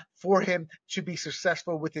enough for him to be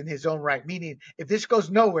successful within his own right. Meaning, if this goes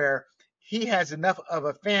nowhere, he has enough of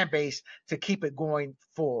a fan base to keep it going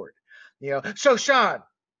forward. So Sean,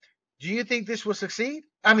 do you think this will succeed?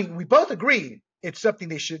 I mean, we both agree it's something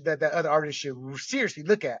that other artists should seriously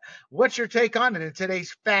look at. What's your take on it in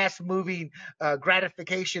today's fast-moving,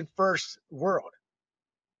 gratification first world?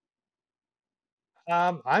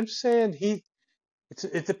 I'm saying it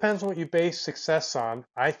depends on what you base success on.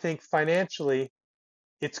 I think financially,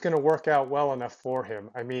 it's going to work out well enough for him.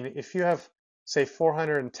 I mean, if you have, say,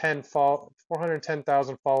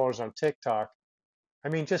 410,000 followers on TikTok, I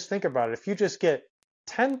mean, just think about it. If you just get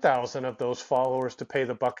 10,000 of those followers to pay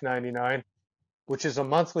the $1.99, which is a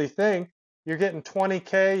monthly thing, you're getting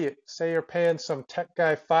 20K. Say you're paying some tech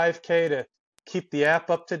guy 5K to keep the app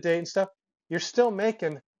up to date and stuff. You're still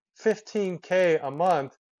making 15K a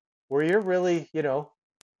month where you're really, you're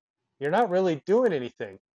not really doing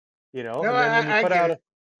anything, No, and then when you I put get out it.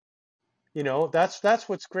 that's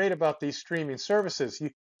what's great about these streaming services.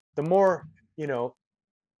 The more,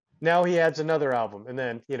 now he adds another album and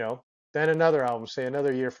then another album, say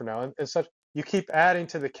another year from now, and such. You keep adding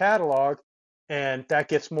to the catalog, and that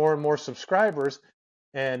gets more and more subscribers,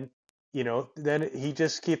 and then he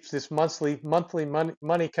just keeps this monthly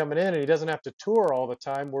money coming in, and he doesn't have to tour all the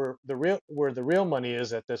time where the real money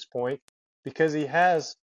is at this point, because he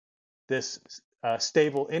has this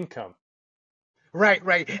stable income. Right,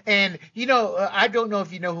 right. And I don't know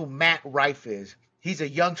if you know who Matt Rife is. He's a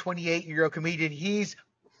young 28-year-old comedian. He's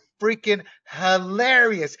freaking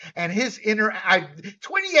hilarious. And his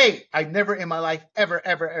 28. I've never in my life ever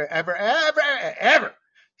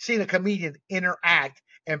seen a comedian interact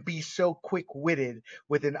and be so quick-witted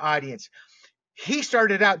with an audience. He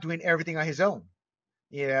started out doing everything on his own,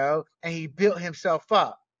 and he built himself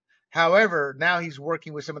up. However, now he's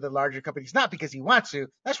working with some of the larger companies, not because he wants to.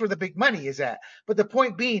 That's where the big money is at. But the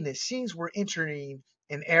point being, it seems we're entering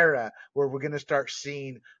an era where we're going to start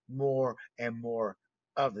seeing more and more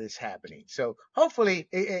of this happening. So hopefully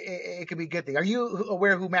it could be a good thing. Are you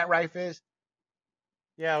aware who Matt Rife is?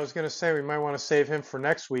 Yeah, I was going to say we might want to save him for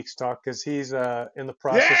next week's talk because he's in the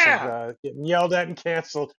process of Yeah. getting yelled at and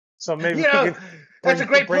canceled. So maybe You we know, can that's a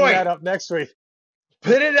great bring point. that up next week.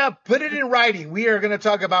 Put it up, put it in writing. We are going to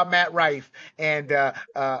talk about Matt Rife. And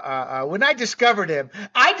when I discovered him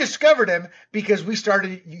because we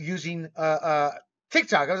started using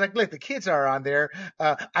TikTok. I was like, look, the kids are on there.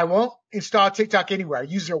 I won't install TikTok anywhere. I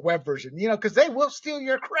use their web version, because they will steal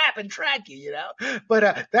your crap and track you.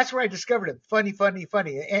 But that's where I discovered him. Funny, funny,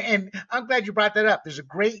 funny. And I'm glad you brought that up. There's a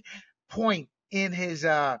great point in his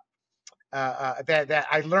that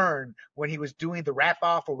I learned when he was doing the Rap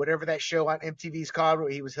Off or whatever that show on MTV's called. Where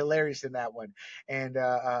he was hilarious in that one, and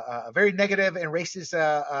very negative and racist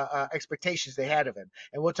expectations they had of him.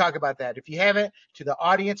 And we'll talk about that. If you haven't, to the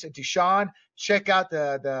audience and to Sean, check out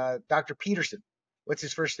the Dr. Peterson. What's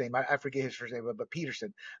his first name? I forget his first name, but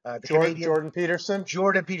Peterson, the Canadian Jordan Peterson.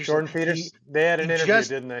 Jordan Peterson. Jordan Peterson. They had an interview,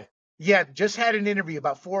 didn't they? Yeah, just had an interview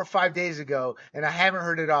about 4 or 5 days ago, and I haven't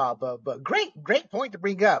heard it all. But great point to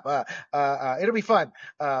bring up. It'll be fun.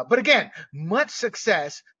 But again, much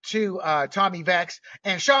success to Tommy Vext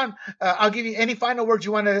and Sean. I'll give you any final words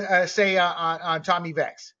you want to say on Tommy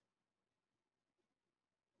Vext.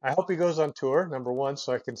 I hope he goes on tour, number one,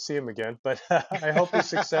 so I can see him again. But I hope he's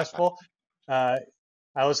successful. I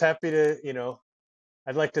was happy to,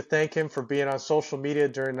 I'd like to thank him for being on social media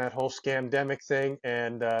during that whole scamdemic thing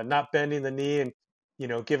and not bending the knee and,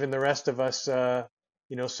 giving the rest of us,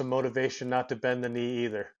 some motivation not to bend the knee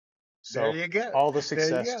either. So There you go. all the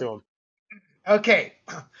success to him. Okay,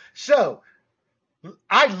 so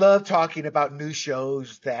I love talking about new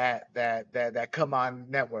shows that come on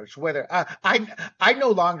networks. Whether I no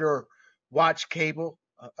longer watch cable.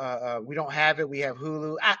 We don't have it. We have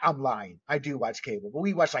Hulu. I'm lying. I do watch cable, but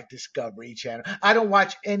we watch like Discovery Channel. I don't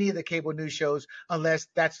watch any of the cable news shows unless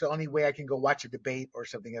that's the only way I can go watch a debate or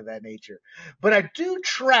something of that nature. But I do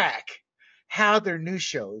track how their news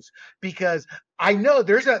shows because I know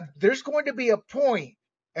there's going to be a point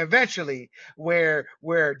eventually, where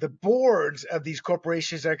the boards of these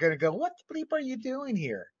corporations are going to go, what the bleep are you doing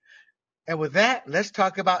here? And with that, let's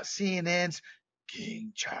talk about CNN's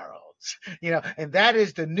King Charles. And that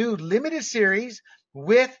is the new limited series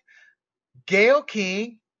with Gayle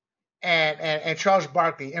King and Charles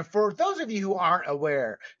Barkley. And for those of you who aren't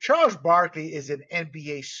aware, Charles Barkley is an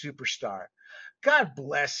NBA superstar. God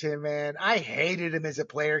bless him, man. I hated him as a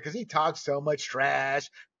player because he talked so much trash,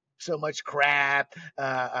 so much crap,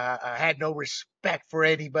 had no respect for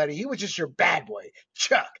anybody. He was just your bad boy,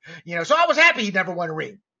 Chuck. So I was happy he never won a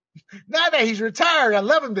ring. Now that he's retired, I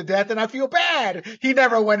love him to death, and I feel bad he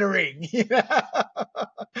never won a ring.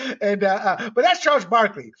 And but that's Charles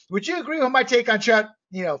Barkley. Would you agree with my take on Chuck?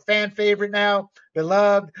 Fan favorite now,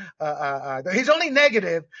 beloved. His only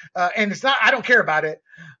negative, and it's not. I don't care about it,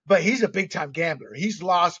 but he's a big time gambler. He's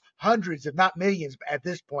lost hundreds, if not millions, at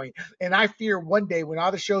this point. And I fear one day when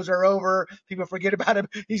all the shows are over, people forget about him.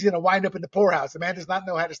 He's going to wind up in the poorhouse. The man does not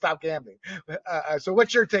know how to stop gambling. So,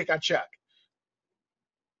 what's your take on Chuck?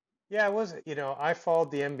 Yeah, I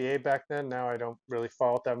followed the NBA back then. Now I don't really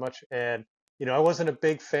follow it that much. And, I wasn't a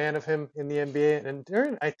big fan of him in the NBA.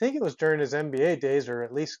 And I think it was during his NBA days, or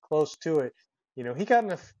at least close to it, he got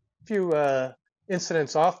in a few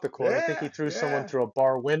incidents off the court. I think he threw someone through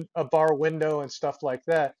a bar window and stuff like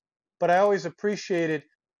that. But I always appreciated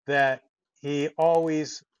that he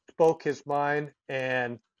always spoke his mind,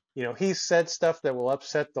 and he said stuff that will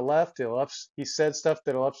upset the left. He said stuff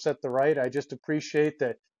that will upset the right. I just appreciate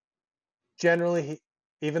that. Generally,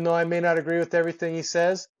 even though I may not agree with everything he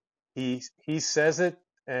says, he says it,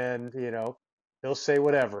 and he'll say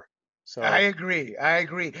whatever. So I agree.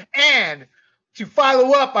 And to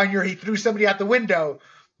follow up on he threw somebody out the window,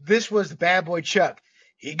 this was the bad boy Chuck.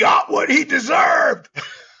 He got what he deserved.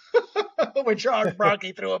 When Charles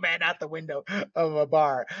Barkley threw a man out the window of a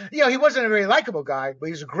bar. He wasn't a very likable guy, but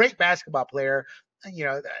he was a great basketball player.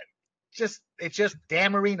 It's just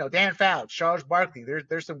Dan Marino, Dan Fouts, Charles Barkley.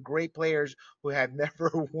 There's some great players who have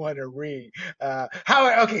never won a ring.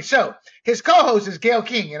 So his co-host is Gayle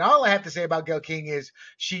King, and all I have to say about Gayle King is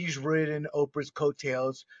she's ridden Oprah's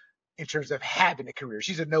coattails in terms of having a career.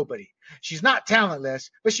 She's a nobody. She's not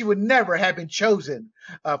talentless, but she would never have been chosen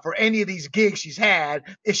for any of these gigs she's had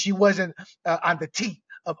if she wasn't on the team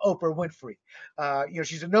of Oprah Winfrey.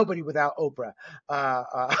 She's a nobody without Oprah.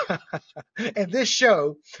 And this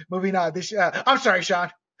show, moving on, I'm sorry,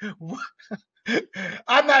 Sean.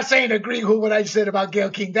 I'm not saying agree with what I said about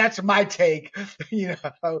Gayle King. That's my take.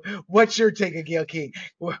 What's your take of Gayle King?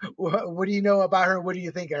 What do you know about her? What do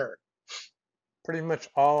you think of her? Pretty much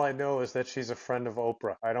all I know is that she's a friend of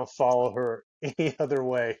Oprah. I don't follow her any other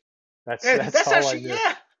way. That's all I knew.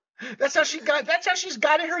 Yeah. That's how she's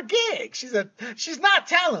gotten her gig. She's not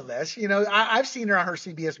talentless. I've seen her on her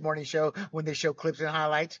CBS morning show when they show clips and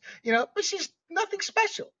highlights, but she's nothing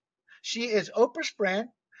special. She is Oprah's friend,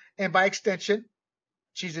 and by extension,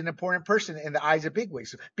 she's an important person in the eyes of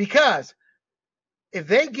bigwigs. Because if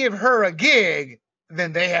they give her a gig,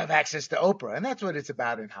 then they have access to Oprah, and that's what it's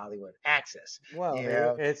about in Hollywood: access. Well,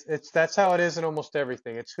 that's how it is in almost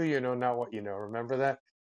everything. It's who you know, not what you know. Remember that?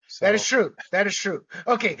 So. That is true.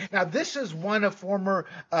 Okay, now this is one of former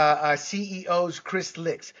CEO's Chris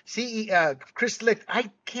Licht's. Chris Licht, I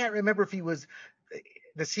can't remember if he was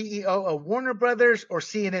the CEO of Warner Brothers or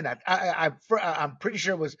CNN. I'm pretty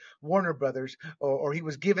sure it was Warner Brothers, or he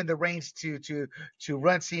was given the reins to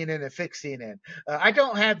run CNN and fix CNN. I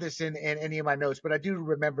don't have this in any of my notes, but I do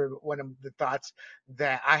remember one of the thoughts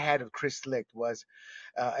that I had of Chris Licht was,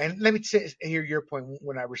 and let me hear your point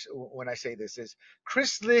when I say this, is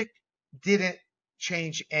Chris Licht didn't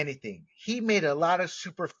change anything. He made a lot of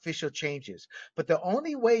superficial changes, but the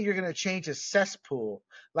only way you're going to change a cesspool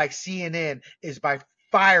like CNN is by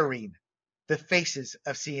firing the faces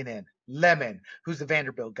of CNN. Lemon, who's the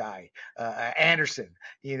Vanderbilt guy, Anderson,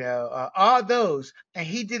 all those, and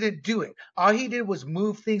he didn't do it. All he did was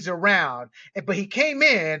move things around, but he came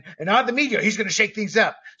in, and all the media, he's going to shake things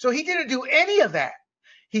up. So he didn't do any of that.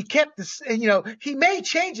 He kept this, he made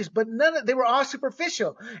changes, but they were all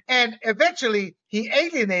superficial. And eventually he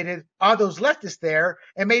alienated all those leftists there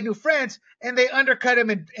and made new friends, and they undercut him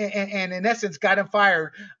and in essence got him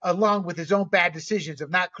fired along with his own bad decisions of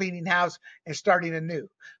not cleaning house and starting anew.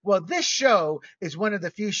 Well, this show is one of the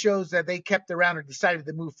few shows that they kept around and decided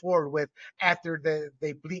to move forward with after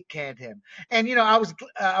they bleep canned him. And, I was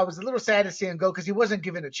a little sad to see him go because he wasn't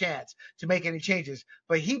given a chance to make any changes,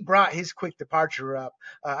 but he brought his quick departure up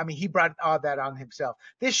I mean, he brought all that on himself.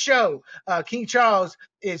 This show, King Charles,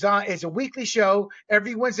 is a weekly show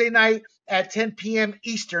every Wednesday night at 10 p.m.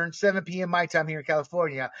 Eastern, 7 p.m. my time here in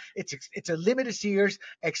California. It's a limited series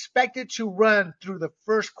expected to run through the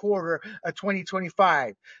first quarter of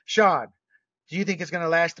 2025. Sean, do you think it's going to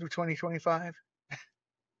last through 2025?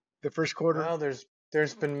 The first quarter? Well,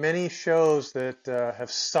 there's been many shows that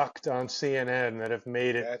have sucked on CNN that have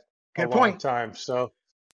made it a Good long point. time. So,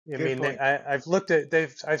 I Good mean, point. I've looked at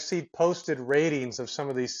I've seen posted ratings of some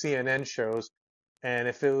of these CNN shows, and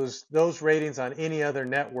if it was those ratings on any other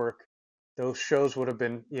network, those shows would have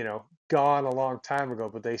been, gone a long time ago.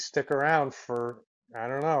 But they stick around for, I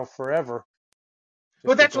don't know, forever.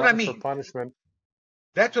 Well, Just a that's what I glutton for mean. punishment.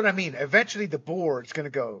 That's what I mean. Eventually, the board's going to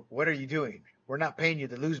go, what are you doing? We're not paying you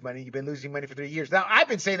to lose money. You've been losing money for 3 years. Now, I've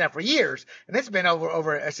been saying that for years, and it's been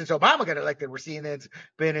over since Obama got elected. We're seeing it's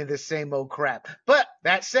been in this same old crap. But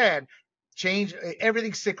that said, change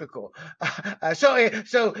everything's cyclical. So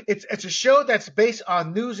it's a show that's based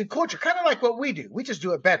on news and culture, kind of like what we do. We just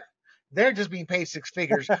do it better. They're just being paid six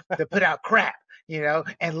figures to put out crap,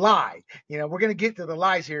 and lie. We're gonna get to the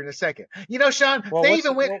lies here in a second. Sean, Well,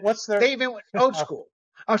 what's their? they even went old school.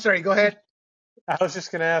 I'm sorry. Go ahead. I was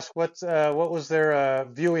just going to ask what was their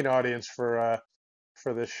viewing audience for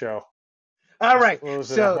this show? All right. What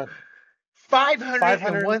was it? So 500?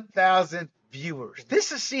 501,000 viewers.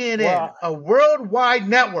 This is CNN, Well, a worldwide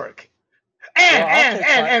network. And well, I'll and take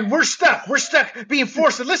and five. and we're stuck. We're stuck being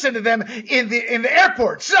forced to listen to them in the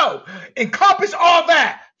airport. So encompass all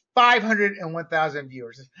that. 501,000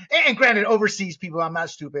 viewers. And granted, overseas people, I'm not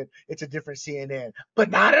stupid. It's a different CNN,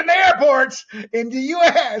 but not in the airports in the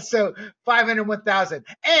U.S. So 501,000.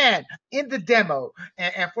 And in the demo,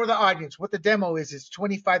 and for the audience, what the demo is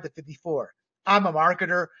 25 to 54. I'm a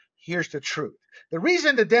marketer. Here's the truth. The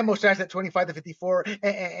reason the demo starts at 25 to 54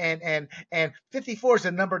 and 54 is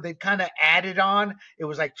the number they've kind of added on. It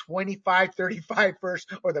was like 25, 35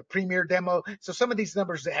 first, or the premier demo. So some of these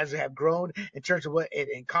numbers have grown in terms of what it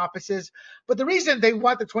encompasses. But the reason they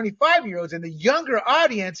want the 25-year-olds and the younger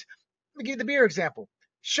audience, let me give you the beer example.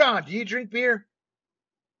 Sean, do you drink beer?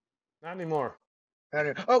 Not anymore.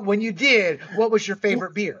 Oh, when you did, what was your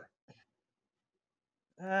favorite beer?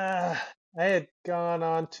 I had gone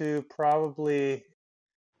on to probably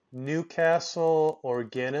Newcastle or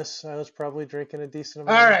Guinness. I was probably drinking a decent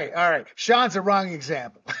All amount. right. Sean's a wrong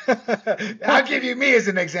example. I'll give you me as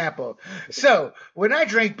an example. So when I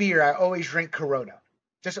drank beer, I always drink Corona.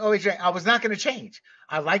 Just always drink. I was not going to change.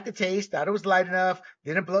 I liked the taste. Thought it was light enough.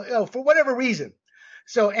 Didn't blow. For whatever reason.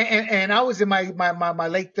 So and I was in my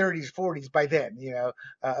late 30s, 40s by then.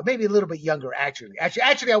 Maybe a little bit younger actually.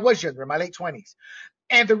 Actually, I was younger, in my late 20s.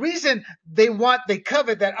 And the reason they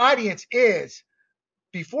covet that audience is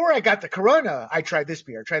before I got the Corona, I tried this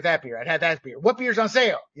beer, I tried that beer, I'd had that beer. What beer's on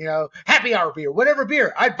sale? Happy hour beer, whatever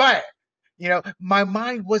beer, I'd buy it. My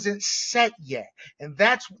mind wasn't set yet, and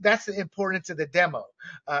that's the importance of the demo.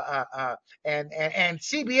 And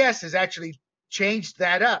CBS has actually changed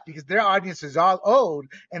that up because their audience is all old,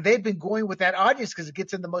 and they've been going with that audience because it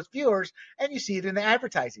gets in the most viewers, and you see it in the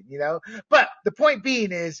advertising. But the point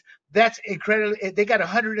being is that's incredible. They got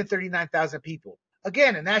 139,000 people.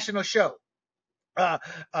 Again, a national show. And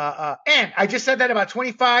I just said that about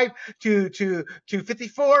 25 to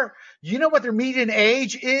 54. You know what their median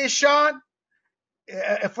age is, Sean,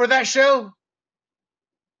 for that show?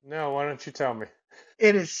 No, why don't you tell me?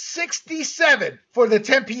 It is 67 for the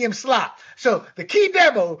 10 p.m. slot. So the key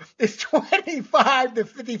demo is 25 to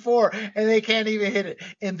 54, and they can't even hit it.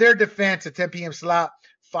 In their defense, a 10 p.m. slot,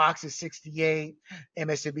 Fox is 68,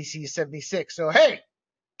 MSNBC is 76. So, hey,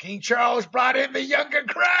 King Charles brought in the younger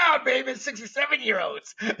crowd, baby,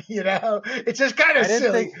 67-year-olds. It's just kind of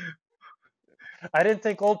silly. I didn't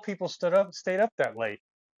think old people stayed up that late.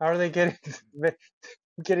 How are they getting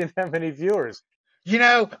that many viewers?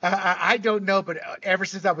 I don't know, but ever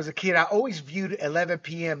since I was a kid, I always viewed 11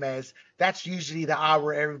 p.m. as that's usually the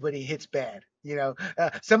hour everybody hits bed.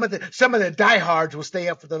 Some of the diehards will stay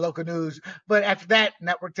up for the local news, but after that,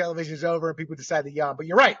 network television is over and people decide to yawn. But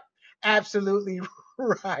you're right. Absolutely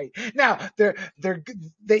right. Now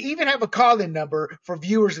they even have a call-in number for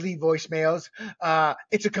viewers to leave voicemails.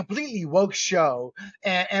 It's a completely woke show,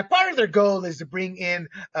 and part of their goal is to bring in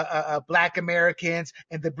Black Americans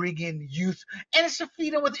and to bring in youth, and it's to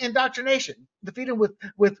feed them with indoctrination, to feed them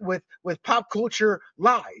with pop culture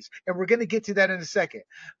lies, and we're going to get to that in a second.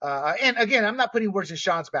 And again, I'm not putting words in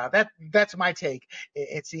Sean's mouth. That's my take.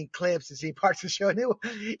 And seeing clips and seeing parts of the show, and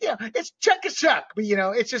it's Chuck is Chuck, but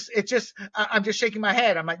I'm just shaking my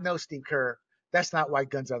head. I'm like, no, Steve Kerr, that's not why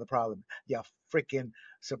guns are the problem. Yeah, freaking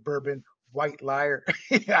suburban white liar.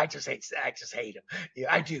 I just hate him.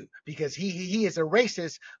 Yeah, I do, because he is a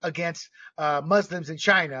racist against Muslims in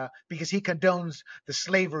China, because he condones the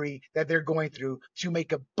slavery that they're going through to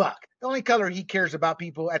make a buck. The only color he cares about,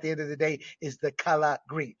 people, at the end of the day, is the color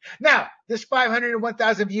green. Now, this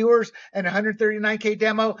 501,000 viewers and 139K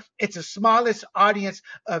demo, it's the smallest audience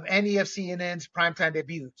of any of CNN's primetime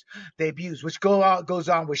debuts, which goes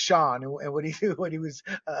on with Sean and what he was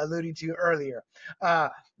alluding to earlier.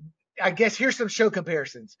 I guess here's some show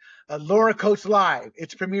comparisons. Laura Coates Live,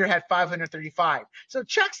 its premiere had 535. So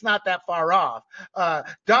Chuck's not that far off.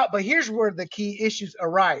 But here's where the key issues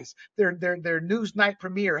arise. Their Newsnight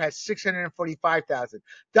premiere has 645,000.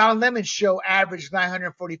 Don Lemon's show averaged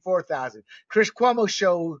 944,000. Chris Cuomo's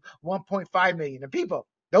show 1.5 million. And people,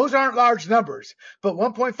 those aren't large numbers, but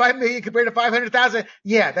 1.5 million compared to 500,000,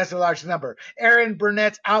 yeah, that's a large number. Aaron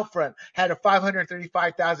Burnett's Outfront had a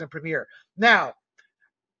 535,000 premiere. Now,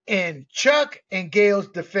 in Chuck and Gail's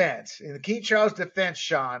defense, in the King Charles defense,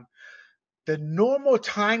 Sean, the normal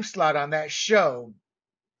time slot on that show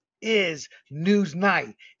is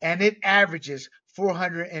Newsnight, and it averages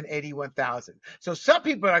 481,000. So some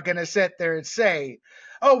people are going to sit there and say,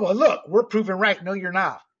 oh, well, look, we're proven right. No, you're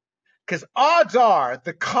not. Because odds are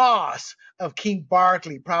the cost of King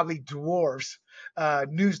Barkley probably dwarfs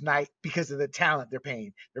Newsnight because of the talent they're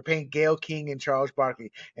paying. They're paying Gayle King and Charles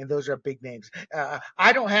Barkley, and those are big names.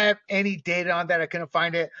 I don't have any data on that. I couldn't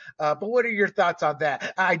find it. But what are your thoughts on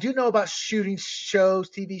that? I do know about shooting shows,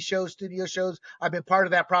 TV shows, studio shows. I've been part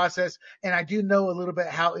of that process, and I do know a little bit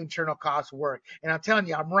how internal costs work. And I'm telling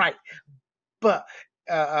you, I'm right. But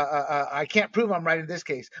I can't prove I'm right in this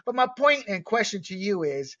case. But my point and question to you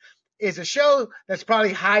is a show that's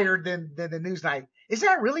probably higher than the Newsnight, is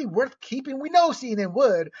that really worth keeping? We know CNN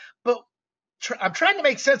would, but I'm trying to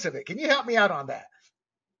make sense of it. Can you help me out on that?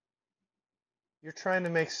 You're trying to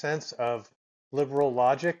make sense of liberal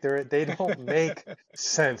logic. They don't make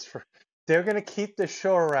sense. They're going to keep the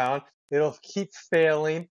show around. It'll keep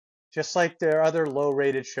failing, just like their other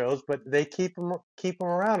low-rated shows, but they keep them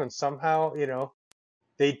around, and somehow,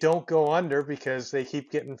 they don't go under because they keep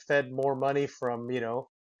getting fed more money from,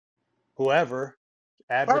 whoever,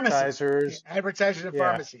 advertisers. Advertisers and Yeah.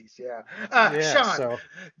 pharmacies. Yeah. Yeah. Sean, So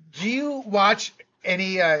do you watch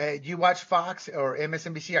any? Do you watch Fox or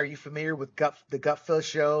MSNBC? Are you familiar with the Gutfeld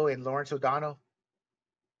Show and Lawrence O'Donnell?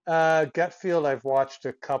 Gutfield I've watched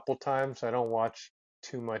a couple times. I don't watch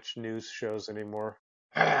too much news shows anymore.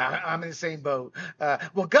 I'm in the same boat.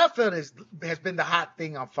 Well, Gutfeld has been the hot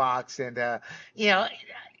thing on Fox, and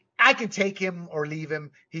I can take him or leave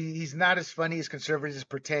him. He's not as funny as conservatives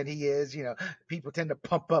pretend he is. People tend to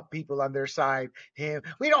pump up people on their side.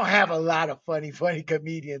 We don't have a lot of funny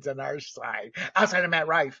comedians on our side outside of Matt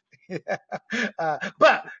Rife.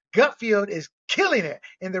 But Gutfield is killing it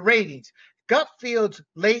in the ratings. Gutfield's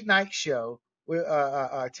late night show, 10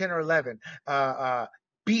 or 11,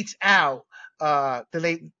 beats out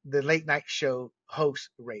the late night show host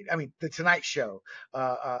rate. I mean, the Tonight Show,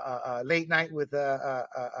 late night with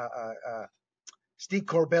Steve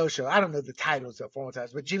Corbell show. I don't know the titles of formal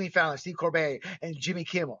titles, but Jimmy Fallon, Steve Corbell, and Jimmy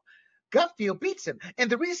Kimmel. Gutfield beats him. And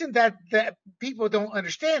the reason that people don't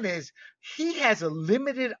understand is he has a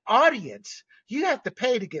limited audience. You have to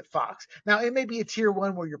pay to get Fox. Now, it may be a tier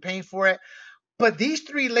 1 where you're paying for it, but these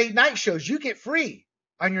 3 late night shows you get free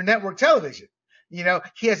on your network television.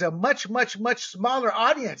 He has a much, much, much smaller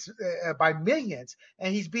audience by millions,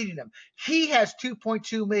 and he's beating them. He has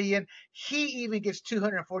 2.2 million. He even gets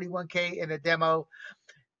 241K in a demo.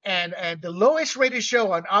 And the lowest rated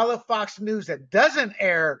show on all of Fox News that doesn't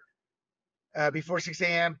air before 6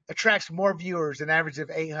 a.m. attracts more viewers, an average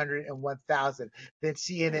of 801,000, than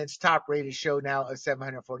CNN's top rated show now of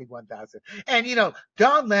 741,000. And,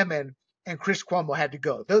 Don Lemon and Chris Cuomo had to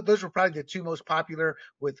go. Those were probably the 2 most popular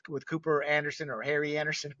with Cooper Anderson or Harry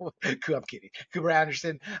Anderson. I'm kidding. Cooper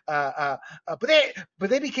Anderson. But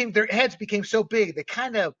their heads became so big, they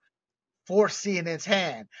kind of forced CNN's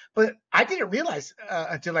hand. But I didn't realize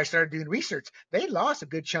until I started doing research, they lost a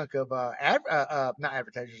good chunk of not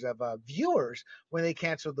advertisers, of viewers when they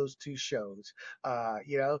canceled those 2 shows.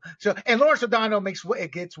 So, and Lawrence O'Donnell gets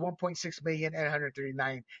 1.6 million and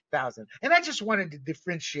 139,000. And I just wanted to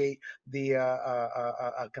differentiate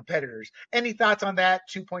the competitors. Any thoughts on that?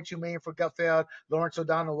 2.2 million for Gutfeld, Lawrence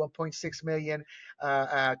O'Donnell 1.6 million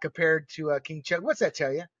compared to King Chuck. What's that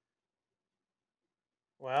tell you?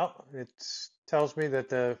 Well, it tells me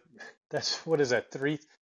that that's, what is that, 3?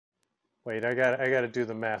 Wait, I got to do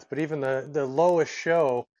the math. But even the lowest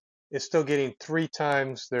show is still getting 3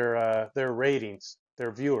 times their ratings,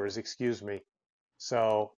 their viewers, excuse me.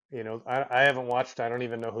 So I haven't watched. I don't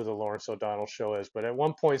even know who the Lawrence O'Donnell show is, but at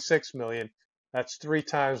 1.6 million, that's three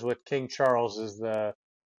times what King Charles is the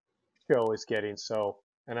show is getting. So,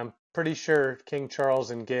 and I'm pretty sure King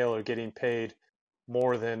Charles and Gail are getting paid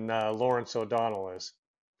more than Lawrence O'Donnell is.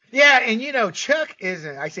 Yeah, and Chuck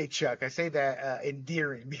isn't. I say Chuck. I say that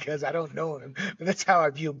endearing because I don't know him, but that's how I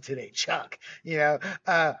view him today, Chuck. You know,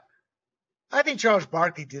 uh, I think Charles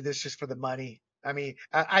Barkley did this just for the money. I mean,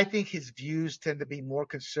 I think his views tend to be more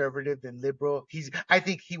conservative than liberal. I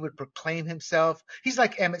think he would proclaim himself. He's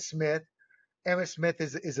like Emmett Smith. Emmett Smith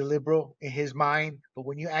is a liberal in his mind, but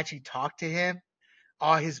when you actually talk to him,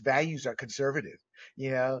 all his values are conservative.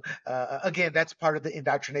 Again, that's part of the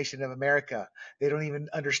indoctrination of America. They don't even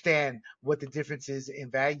understand what the difference is in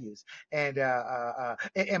values. And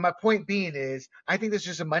my point being is, I think this is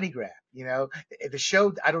just a money grab. The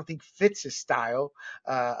show I don't think fits his style.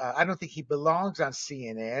 I don't think he belongs on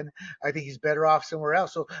CNN. I think he's better off somewhere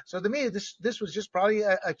else. So to me, this was just probably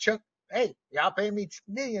a chunk. Hey, y'all pay me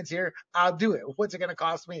millions here. I'll do it. What's it going to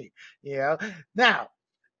cost me? Now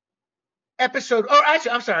episode. Oh,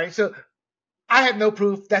 actually, I'm sorry. So I have no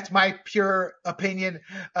proof. That's my pure opinion.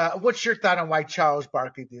 What's your thought on why Charles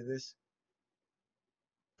Barkley did this?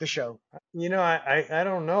 The show. I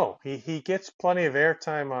don't know. He gets plenty of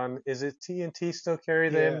airtime on. Is it TNT still carry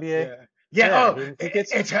the Yeah, NBA? yeah, yeah. Yeah, Oh,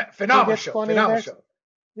 it's a he phenomenal gets show. plenty of Phenomenal air. show.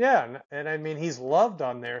 Yeah, and I mean he's loved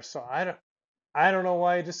on there. So I don't know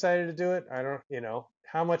why he decided to do it. I don't,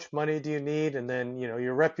 how much money do you need? And then,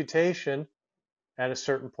 your reputation at a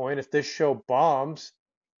certain point, if this show bombs,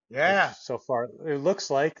 Yeah, which so far it looks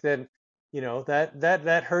like, then,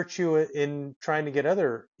 that hurts you in trying to get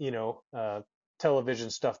other, television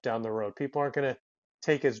stuff down the road. People aren't going to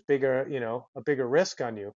take as big a bigger risk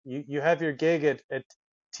on you. You have your gig at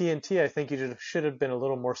TNT. I think you should have been a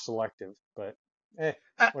little more selective, but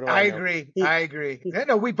what do I I know? agree. He, I agree. he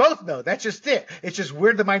No, we both know. That's just it. It's just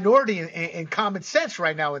we're the minority in common sense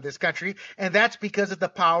right now in this country, and that's because of the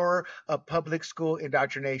power of public school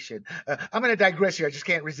indoctrination. I'm going to digress here. I just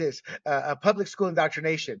can't resist. Public school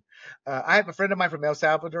indoctrination. I have a friend of mine from El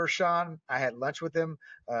Salvador, Sean. I had lunch with him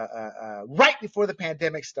right before the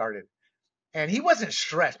pandemic started. And he wasn't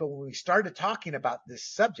stressed, but when we started talking about this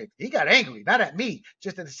subject, he got angry, not at me,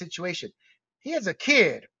 just at the situation. He has a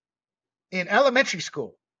kid in elementary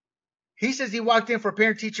school. He says he walked in for a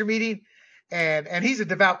parent teacher meeting, and he's a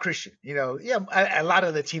devout Christian. Yeah, a lot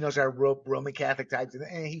of Latinos are Roman Catholic types,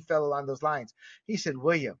 and he fell along those lines. He said,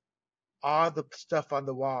 William, all the stuff on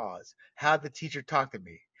the walls, how the teacher talked to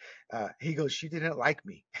me. He goes, she didn't like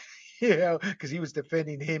me. Because he was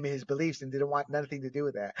defending him and his beliefs and didn't want nothing to do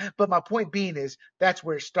with that. But my point being is that's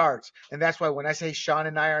where it starts. And that's why when I say Sean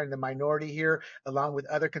and I are in the minority here, along with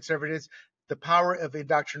other conservatives, the power of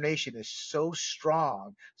indoctrination is so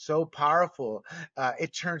strong, so powerful.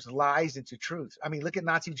 It turns lies into truth. I mean, look at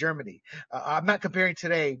Nazi Germany. I'm not comparing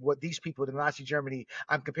today what these people to Nazi Germany.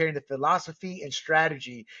 I'm comparing the philosophy and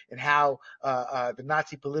strategy and how the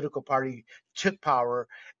Nazi political party took power,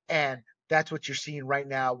 and that's what you're seeing right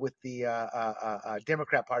now with the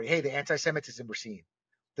Democrat Party. Hey, the anti-Semitism we're seeing,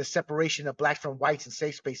 the separation of blacks from whites in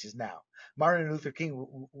safe spaces now. Martin Luther King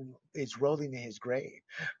is rolling in his grave.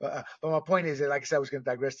 But my point is that, like I said, I was going to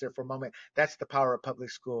digress there for a moment. That's the power of public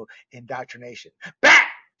school indoctrination. Back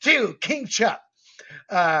to King Chuck.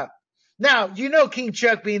 Uh, Now, King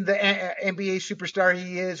Chuck being the NBA superstar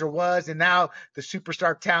he is or was, and now the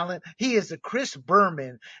superstar talent. He is a Chris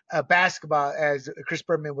Berman basketball, as Chris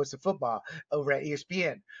Berman was the football over at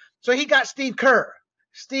ESPN. So he got Steve Kerr.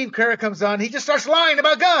 Steve Kerr comes on. He just starts lying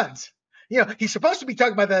about guns. He's supposed to be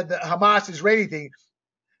talking about the Hamas Israeli thing.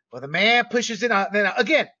 Well, the man pushes it on. Then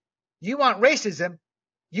again, you want racism,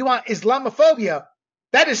 you want Islamophobia.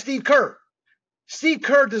 That is Steve Kerr. Steve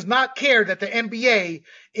Kerr does not care that the NBA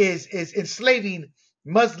is enslaving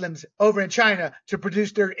Muslims over in China to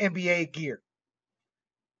produce their NBA gear.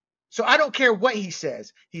 So I don't care what he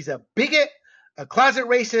says. He's a bigot, a closet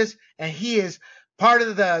racist, and he is part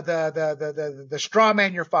of the straw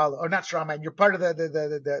man you're following, or not straw man. You're part of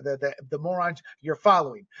the morons you're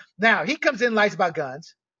following. Now he comes in, lies about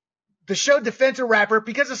guns. The show defends a rapper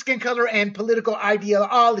because of skin color and political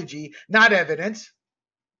ideology, not evidence.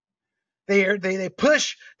 They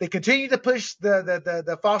continue to push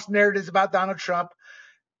the false narratives about Donald Trump.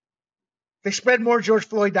 They spread more George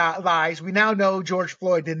Floyd lies. We now know George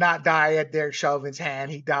Floyd did not die at Derek Chauvin's hand.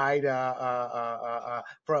 He died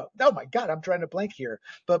from, oh my God, I'm trying to blank here.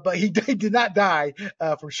 But he did not die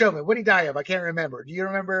from Chauvin. What did he die of? I can't remember. Do you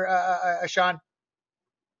remember, Sean?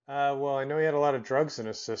 Well, I know he had a lot of drugs in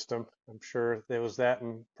his system. I'm sure there was that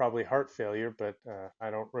and probably heart failure, but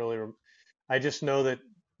I don't really. I just know that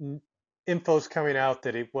info's coming out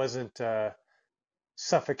that it wasn't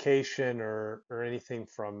suffocation or anything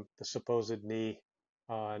from the supposed knee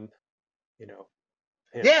on, you know,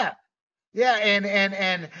 him. Yeah, yeah, and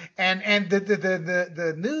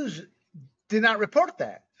the news did not report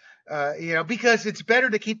that. Because it's better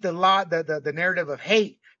to keep the narrative of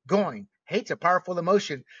hate going. Hate's a powerful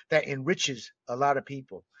emotion that enriches a lot of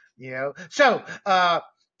people. Then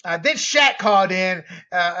Shaq called in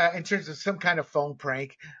terms of some kind of phone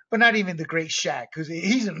prank, but not even the great Shaq, because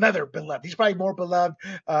he's another beloved. He's probably more beloved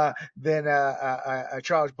than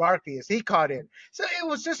Charles Barkley is. He called in, so it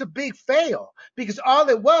was just a big fail because all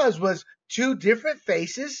it was two different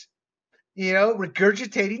faces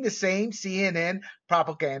regurgitating the same CNN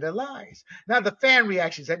propaganda lies. Now, the fan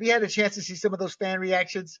reactions. Have you had a chance to see some of those fan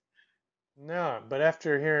reactions? No, but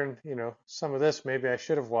after hearing, some of this, maybe I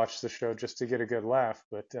should have watched the show just to get a good laugh.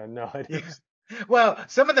 But no, I didn't. Well,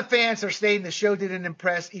 some of the fans are stating the show didn't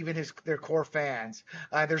impress even their core fans.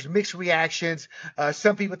 There's mixed reactions.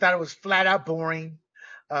 Some people thought it was flat out boring.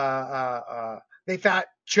 They thought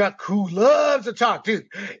Chuck, who loves to talk, dude,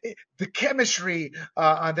 the chemistry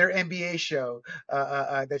on their NBA show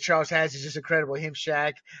that Charles has is just incredible. Him,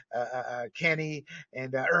 Shaq, Kenny,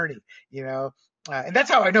 and Ernie, and that's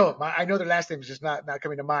how I know them. I know their last name is just not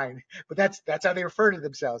coming to mind, but that's how they refer to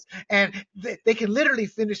themselves. And they can literally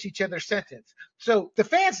finish each other's sentence. So the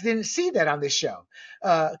fans didn't see that on this show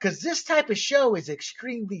because this type of show is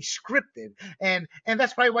extremely scripted, and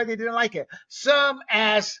that's probably why they didn't like it. Some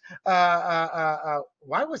asked,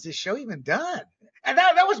 why was this show even done? And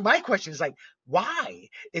that was my question. It's like, why?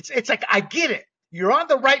 It's like, I get it. You're on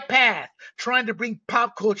the right path trying to bring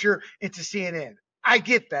pop culture into CNN. I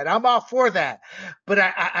get that. I'm all for that. But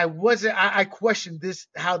I questioned this,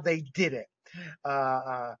 how they did it.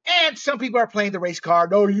 And some people are playing the race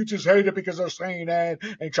card. No, you just hate it because they're saying that.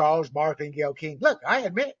 And Charles Barkley and Gayle King. Look, I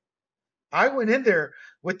admit, I went in there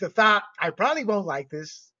with the thought, I probably won't like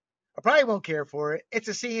this. I probably won't care for it. It's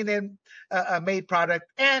a CNN made product,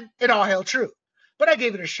 and it all held true. But I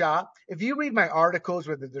gave it a shot. If you read my articles,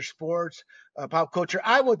 whether they're sports, pop culture,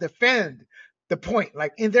 I will defend the point.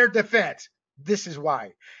 Like, in their defense, this is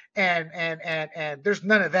why. And there's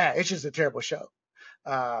none of that. It's just a terrible show.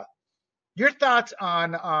 Your thoughts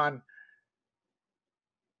on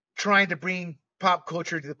trying to bring pop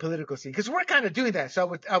culture to the political scene? Because we're kind of doing that.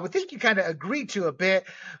 So I would think you kind of agreed to a bit.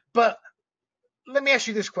 But let me ask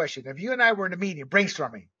you this question. If you and I were in a meeting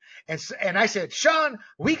brainstorming, and I said, Sean,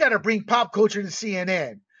 we got to bring pop culture to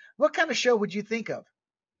CNN, what kind of show would you think of?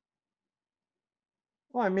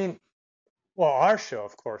 Well, I mean, our show,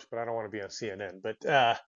 of course, but I don't want to be on CNN. But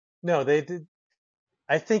no, they did.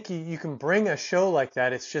 I think you can bring a show like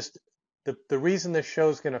that. It's just the reason the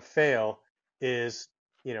show's going to fail is,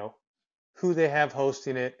 who they have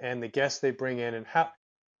hosting it and the guests they bring in, and how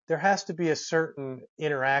there has to be a certain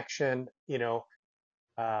interaction.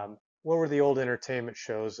 What were the old entertainment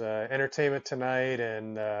shows? Entertainment Tonight,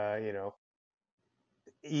 and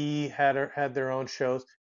E had their own shows.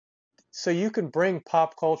 So you can bring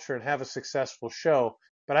pop culture and have a successful show,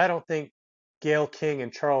 but I don't think Gayle King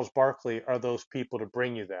and Charles Barkley are those people to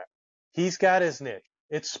bring you that. He's got his niche.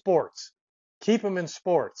 It's sports. Keep him in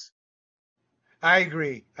sports. I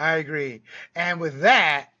agree. And with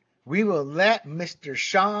that, we will let Mr.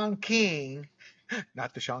 Sean King,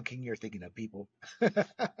 not the Sean King you're thinking of, people,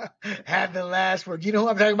 have the last word. You know who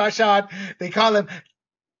I'm talking about, Sean? They call him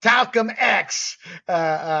Talcum X.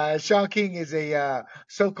 Sean King is a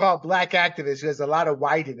so-called black activist who has a lot of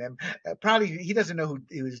white in him. Probably he doesn't know who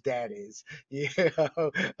his dad is,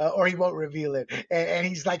 or he won't reveal it. And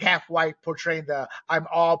he's like half white, portraying the I'm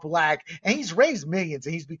all black. And he's raised millions,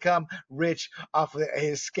 and he's become rich off of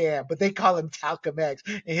his scam. But they call him Talcum X,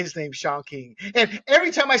 and his name's Sean King. And every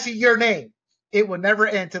time I see your name, it will never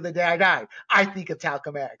end till the day I die. I think of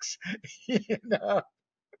Talcum X. You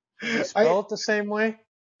spell it the same way?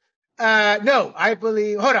 No, I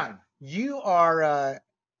believe. Hold on. You are AU,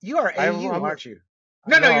 aren't you?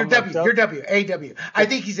 No, you're W. You're W. AW. I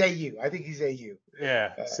think he's AU.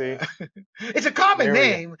 Yeah. See, it's a common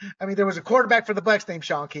name. I mean, there was a quarterback for the Bucks named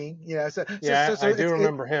Sean King. I do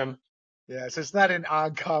remember him. Yeah, so it's not an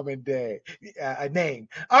uncommon name.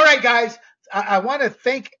 All right, guys. I want to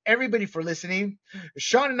thank everybody for listening.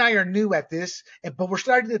 Sean and I are new at this, but we're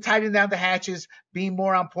starting to tighten down the hatches, being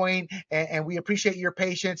more on point, and we appreciate your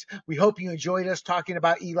patience. We hope you enjoyed us talking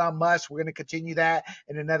about Elon Musk. We're going to continue that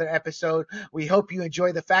in another episode. We hope you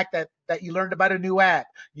enjoy the fact that you learned about a new app.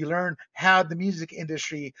 You learned how the music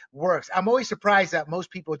industry works. I'm always surprised that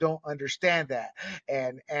most people don't understand that.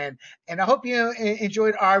 And I hope you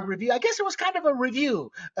enjoyed our review. I guess it was kind of a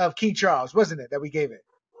review of King Charles, wasn't it, that we gave it?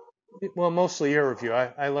 Well, mostly your review.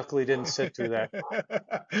 I luckily didn't sit through that.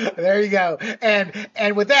 There you go.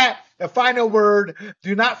 And with that, the final word,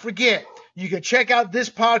 do not forget, you can check out this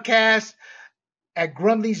podcast at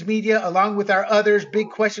Grumblings Media, along with our others, Big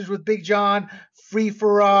Questions with Big John, Free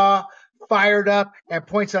for All, Fired Up, and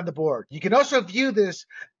Points on the Board. You can also view this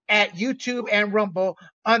at YouTube and Rumble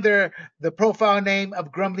under the profile name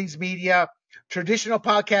of Grumblings Media. Traditional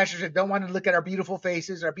podcasters that don't want to look at our beautiful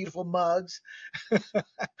faces, our beautiful mugs.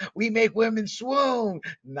 We make women swoon.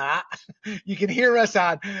 Nah. You can hear us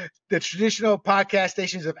on the traditional podcast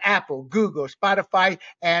stations of Apple, Google, Spotify,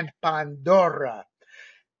 and Pandora.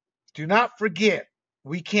 Do not forget,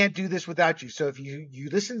 we can't do this without you. So if you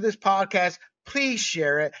listen to this podcast, please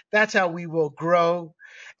share it. That's how we will grow.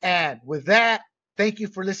 And with that, thank you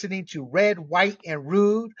for listening to Red, White, and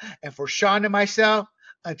Rude. And for Sean and myself,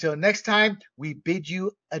 until next time, we bid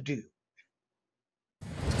you adieu.